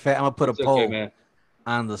it. Matter of fact, I'm gonna put a poll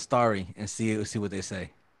on the story and see what they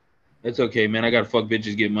say. It's okay, man. I got to fuck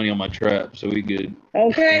bitches, get money on my trap, so we good.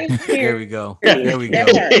 Okay. There we go. There we go.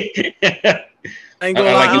 That I ain't I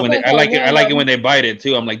gonna like lie. it when they, I like it when they bite it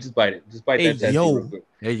too. I'm like, just bite it. Just bite Hey, that tattoo yo. real quick.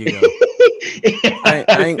 There you go.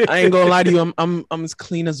 I ain't gonna lie to you. I'm as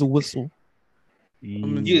clean as a whistle.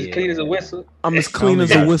 You as clean as a whistle. I'm as clean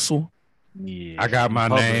as a whistle. Yeah. I got my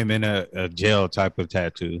Public. name in a jail type of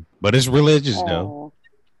tattoo, but it's religious though.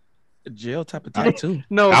 A jail type of tattoo.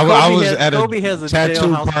 No, I was at Kobe has a a tattoo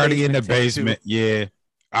jailhouse party in the tattoo. basement. Yeah,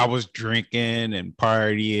 I was drinking and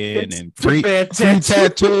partying It's and a free bad tattoo.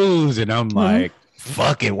 tattoos, and I'm like,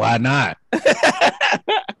 fuck it, why not?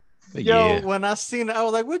 But Yo, yeah. when I seen it, I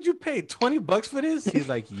was like, "What'd you pay? $20 for this?" He's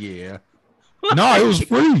like, "Yeah." No, it was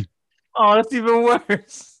free. Oh, that's even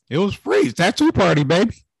worse. It was free. Tattoo party,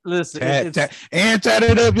 baby. Listen, And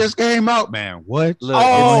Tatted Up just came out, man. What? Look,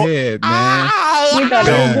 Go ahead, man. He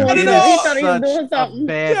thought he was doing something.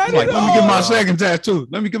 bad. I'm like, let me get my second tattoo.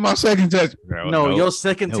 Let me get my second tattoo. No, Nope. your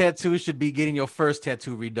second Nope. tattoo should be getting your first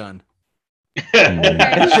tattoo redone. Mm.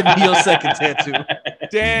 That should be your second tattoo.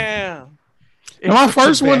 Damn. And my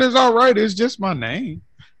first one is all right. It's just my name.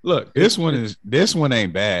 Look, this one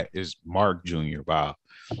ain't bad. It's Mark Jr. Wow.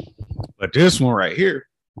 But this one right here.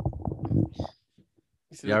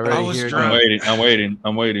 Y'all I ready? was Here it drunk. goes.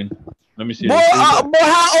 I'm waiting. Let me see. Boy,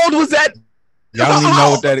 how old was that? Y'all don't even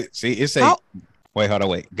know what that is. See, it's a How- wait, hold on,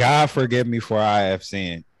 wait. God forgive me for I have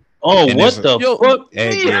sinned. Oh, And what it's- the Yo, fuck?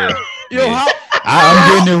 Hey, yeah. Yo, Yeah. how?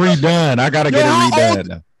 I'm getting it redone. I gotta Yo, get it how redone.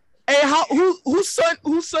 Now. Hey,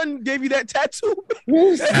 whose son gave you that tattoo?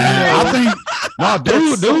 I think no,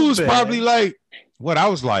 That's so dude's bad. probably like what I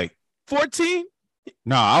was like. 14?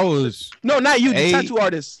 No, I was No, not you, the 8. tattoo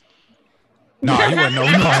artist. no, he wasn't.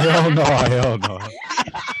 No, hell no.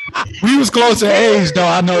 We was close in age, though.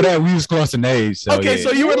 I know that we was close in age. So Okay, yeah.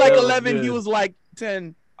 so you were like That was 11, he good. was like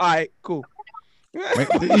 10. All right, cool.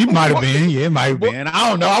 He might have been. Yeah, it might have been. I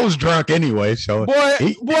don't know. I was drunk anyway, so Boy,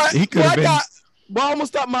 he boy, could have been. I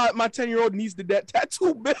almost thought my 10-year-old niece did that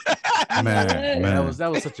tattoo. Man, That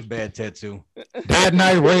was such a bad tattoo. that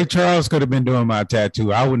night Ray Charles could have been doing my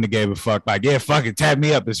tattoo. I wouldn't have gave a fuck. Like, yeah, fuck it, tap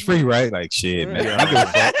me up. It's free, right? Like, shit, man. I give a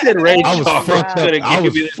fuck. I was fucked up. I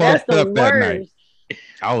was fucked up that night.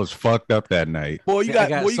 I was fucked up that night. Boy, you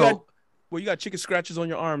Yeah, you got chicken scratches on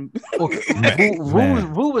your arm. Okay.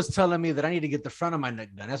 Man. Vu was telling me that I need to get the front of my neck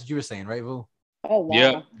done. That's what you were saying, right, Vu? Oh wow.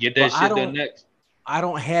 Yep, get that Well, I shit don't- done next. I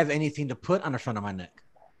don't have anything to put on the front of my neck.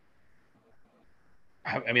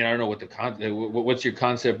 I mean, I don't know what the concept. What's your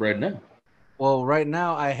concept right now? Well, right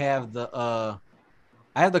now I have the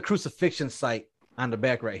crucifixion site on the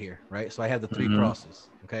back right here, right? So I have the 3 Mhm. crosses,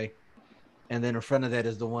 okay? And then in front of that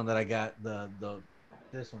is the one that I got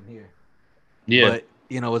this one here. Yeah. But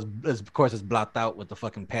you know, it's of course it's blocked out with the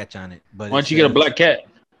fucking patch on it. But Why don't you get a black cat?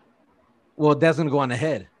 Well, that's gonna go on the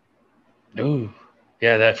head. Oh,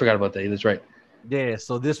 yeah, I forgot about that. That's right. Yeah.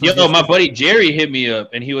 So this Yo, one, my buddy Jerry hit me up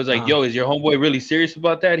and he was like, Uh-huh. "Yo, is your homeboy really serious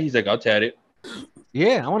about that?" He's like, "I'll tat it,"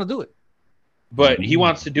 yeah, I want to do it. but he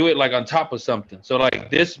wants to do it like on top of something. So like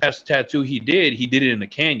this past tattoo he did it in the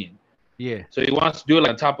canyon. Yeah. So he wants to do it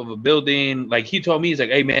like on top of a building. Like he told me, he's like,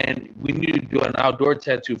 "Hey man, we need to do an outdoor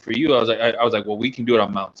tattoo for you." I was like, "Well, we can do it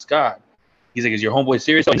on Mount Scott." He's like, "Is your homeboy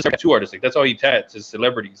serious?" He's a tattoo artist. Like that's all he tats is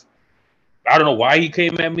celebrities. I don't know why he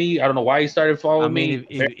came at me. I don't know why he started following I mean,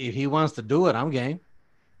 me. if he wants to do it, I'm game.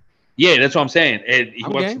 Yeah, that's what I'm saying. And he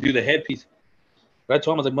I'm wants game. to do the headpiece. But I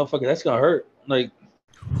told him, I was like, "Motherfucker, that's gonna hurt." Like,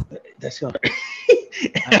 that's gonna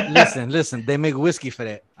hurt. Listen. They make whiskey for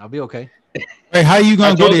that. I'll be okay. Hey, how you I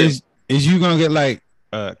gonna told get him. it? Is you gonna get like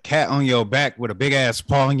a cat on your back with a big ass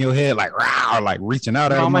paw on your head, like rah, like reaching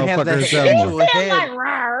out at No, a I'm gonna have motherfucker? the or something? actual head. Like,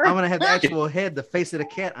 rawr. I'm gonna have the actual head, the face of the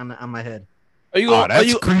cat on my head. Are you Oh, going?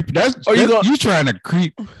 that's creepy. You trying to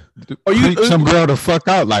creep? Creep some girl the fuck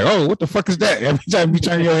out? Like, oh, what the fuck is that? Every time you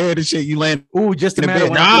turn your head and shit, you land. Ooh, just In the imagine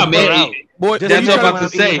bed. when Nah, I man. out. Boy, Just That's what I'm imagine about when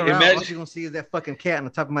to say. eating her out, Imagine- all you're gonna see is that fucking cat on the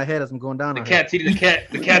top of my head as I'm going down. The on cat's eating the cat.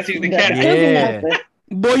 The cat's eating the cat. Yeah.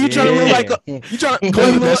 boy, you trying to look like you trying to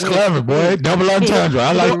Clever, that's clever, boy. Double entendre.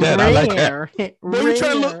 I like that. I like that. Boy, you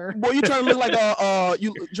trying to look. Boy, you trying to look like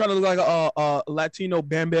you trying to look like a Latino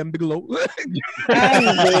Bam Bam Bigelow.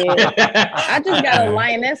 I'm dead. I just got a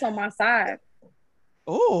lioness on my side.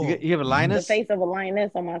 Oh, You have a The lioness? face of a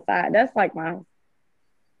lioness on my side. That's like my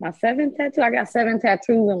 7th tattoo. I got 7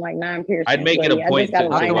 tattoos and like 9 piercings. I'd make it a But, yeah, I point just got to a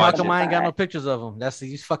How lioness come, watch how on come my I ain't got side. no pictures of them? That's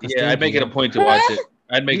he's fucking Yeah, I'd make it a stingy, point to watch it.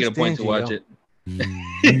 I'd make You it a point to stingy, watch yo. it.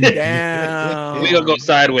 damn. We gonna go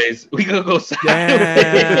sideways. We gonna go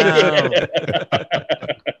Damn. sideways.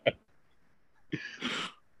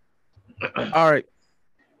 All right.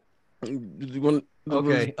 You want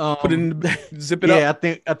Okay. put it in the bag, zip it yeah, up. I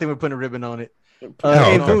think we're putting a ribbon on it.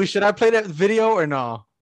 Hey, Boo, should I play that video or no?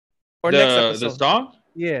 Or next episode? The song?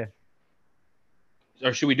 Yeah.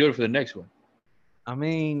 Or should we do it for the next one? I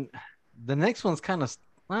mean, the next one's kind of,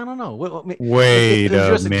 I don't know. Wait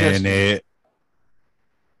a minute.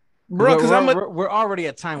 Bro, because we're already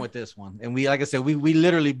at time with this one, and we, like I said, we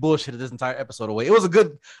literally bullshitted this entire episode away. It was a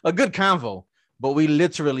good convo, but we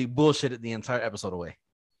literally bullshitted the entire episode away.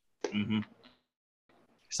 Mm-hmm.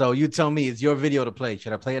 So you tell me, it's your video to play.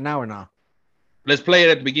 Should I play it now or not? Let's play it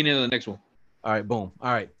at the beginning of the next one. All right, boom.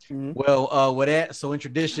 All right. Mm-hmm. Well, with that, so in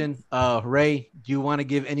tradition, Ray, do you want to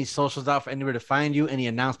give any socials out for anywhere to find you? Any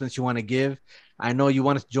announcements you want to give? I know you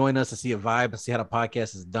want to join us to see a vibe and see how the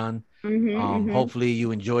podcast is done. Hopefully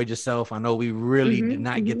you enjoyed yourself. I know we really did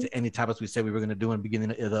not get to any topics we said we were going to do in the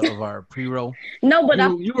beginning of our pre-roll. No, but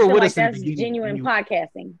you were with us. That's genuine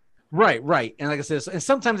podcasting. Right. And like I said, and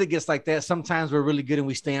sometimes it gets like that. Sometimes we're really good and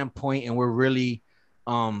we stay on point and we're really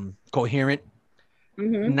coherent.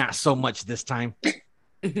 Not so much this time,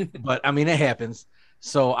 but I mean it happens.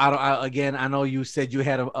 So I know you said you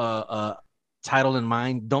had a title in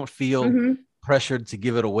mind. Don't feel pressured to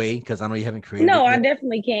give it away because I know you haven't created. No, it I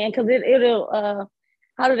definitely can because it'll.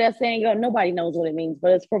 How did that saying go? Nobody knows what it means,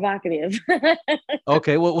 but it's provocative.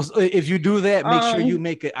 Okay, well, if you do that, make sure you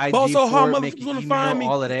make an ID also, for it, make an email,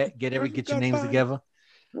 all of that. Get your names together.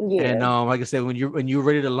 Yeah. And like I said, when you're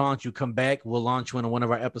ready to launch, you come back. We'll launch you in one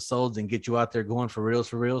of our episodes and get you out there going for reals.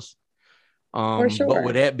 For sure. But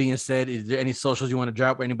with that being said, is there any socials you want to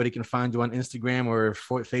drop where anybody can find you on Instagram or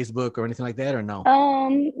Facebook or anything like that, or no?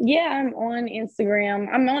 Yeah, I'm on Instagram.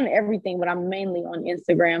 I'm on everything, but I'm mainly on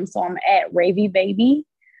Instagram. So I'm at Ravy Baby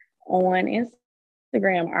on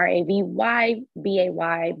Instagram. RAVYBAY,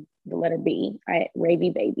 the letter B. At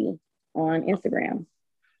Ravy Baby on Instagram.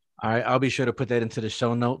 All right, I'll be sure to put that into the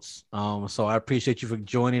show notes. So I appreciate you for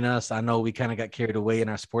joining us. I know we kind of got carried away in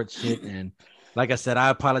our sports shit, and like I said, I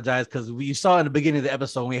apologize because you saw in the beginning of the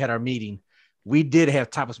episode when we had our meeting, we did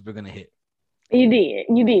have topics we were going to hit. You did.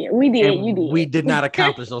 We did. We did not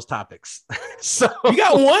accomplish those topics. So you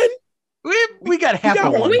got one. We got half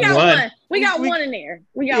of one. We got one in there.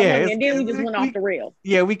 We got one, and then we just went off the rail.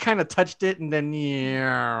 Yeah, we kind of touched it, and then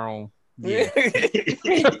yeah.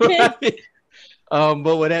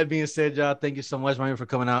 But with that being said, y'all, thank you so much, Ryan, for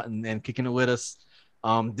coming out and kicking it with us.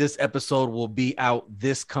 This episode will be out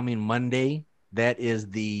this coming Monday. That is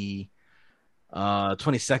the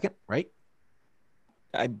 22nd, right?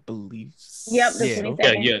 I believe. Yep. The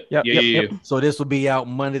 22nd. Yeah. So this will be out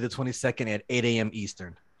Monday the 22nd at 8 a.m.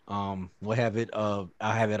 Eastern. We'll have it. I'll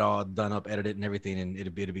have it all done up, edited, and everything, and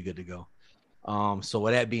it'll be good to go. So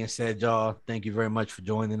with that being said, y'all, thank you very much for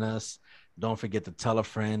joining us. Don't forget to tell a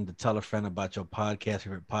friend about your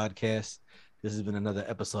favorite podcast. This has been another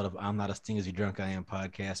episode of I'm Not as Sting as You Drunk I Am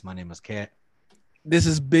podcast. My name is Kat. This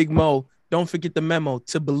is Big Mo. Don't forget the memo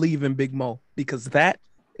to believe in Big Mo because that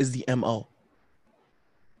is the MO.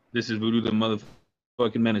 This is Voodoo the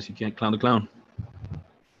motherfucking menace. You can't clown the clown.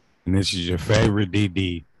 And this is your favorite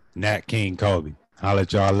DD, Nat King Kobe. Holla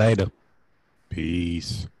at y'all later.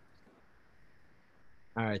 Peace.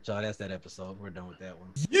 All right, y'all. That's that episode. We're done with that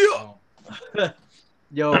one. Yeah.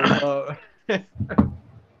 Yo.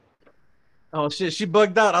 Oh shit, she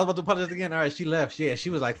bugged out. I was about to apologize again. All right, she left. Yeah,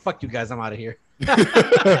 she was like, "Fuck you guys, I'm out of here."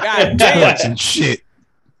 God damn. Shit.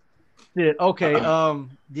 Okay.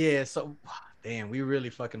 Yeah. So, damn, we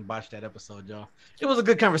really fucking botched that episode, y'all. It was a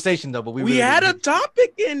good conversation though, but we really had a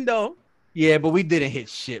topic in though. Yeah, but we didn't hit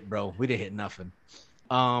shit, bro. We didn't hit nothing.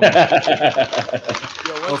 Once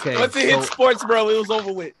it hit sports, bro, it was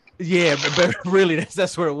over with. Yeah, but really,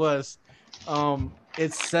 that's where it was.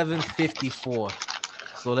 It's 7:54.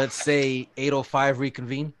 So let's say 8:05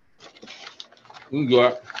 reconvene. We can go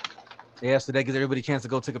out. Yeah, so that gives everybody a chance to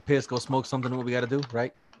go take a piss, go smoke something, what we got to do,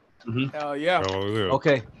 right? Hell yeah. Oh, yeah.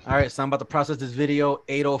 Okay. All right, so I'm about to process this video.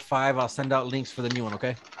 8:05, I'll send out links for the new one,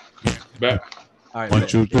 okay? Back. All right. 1,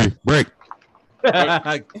 2, 3, break.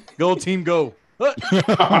 Go team, go.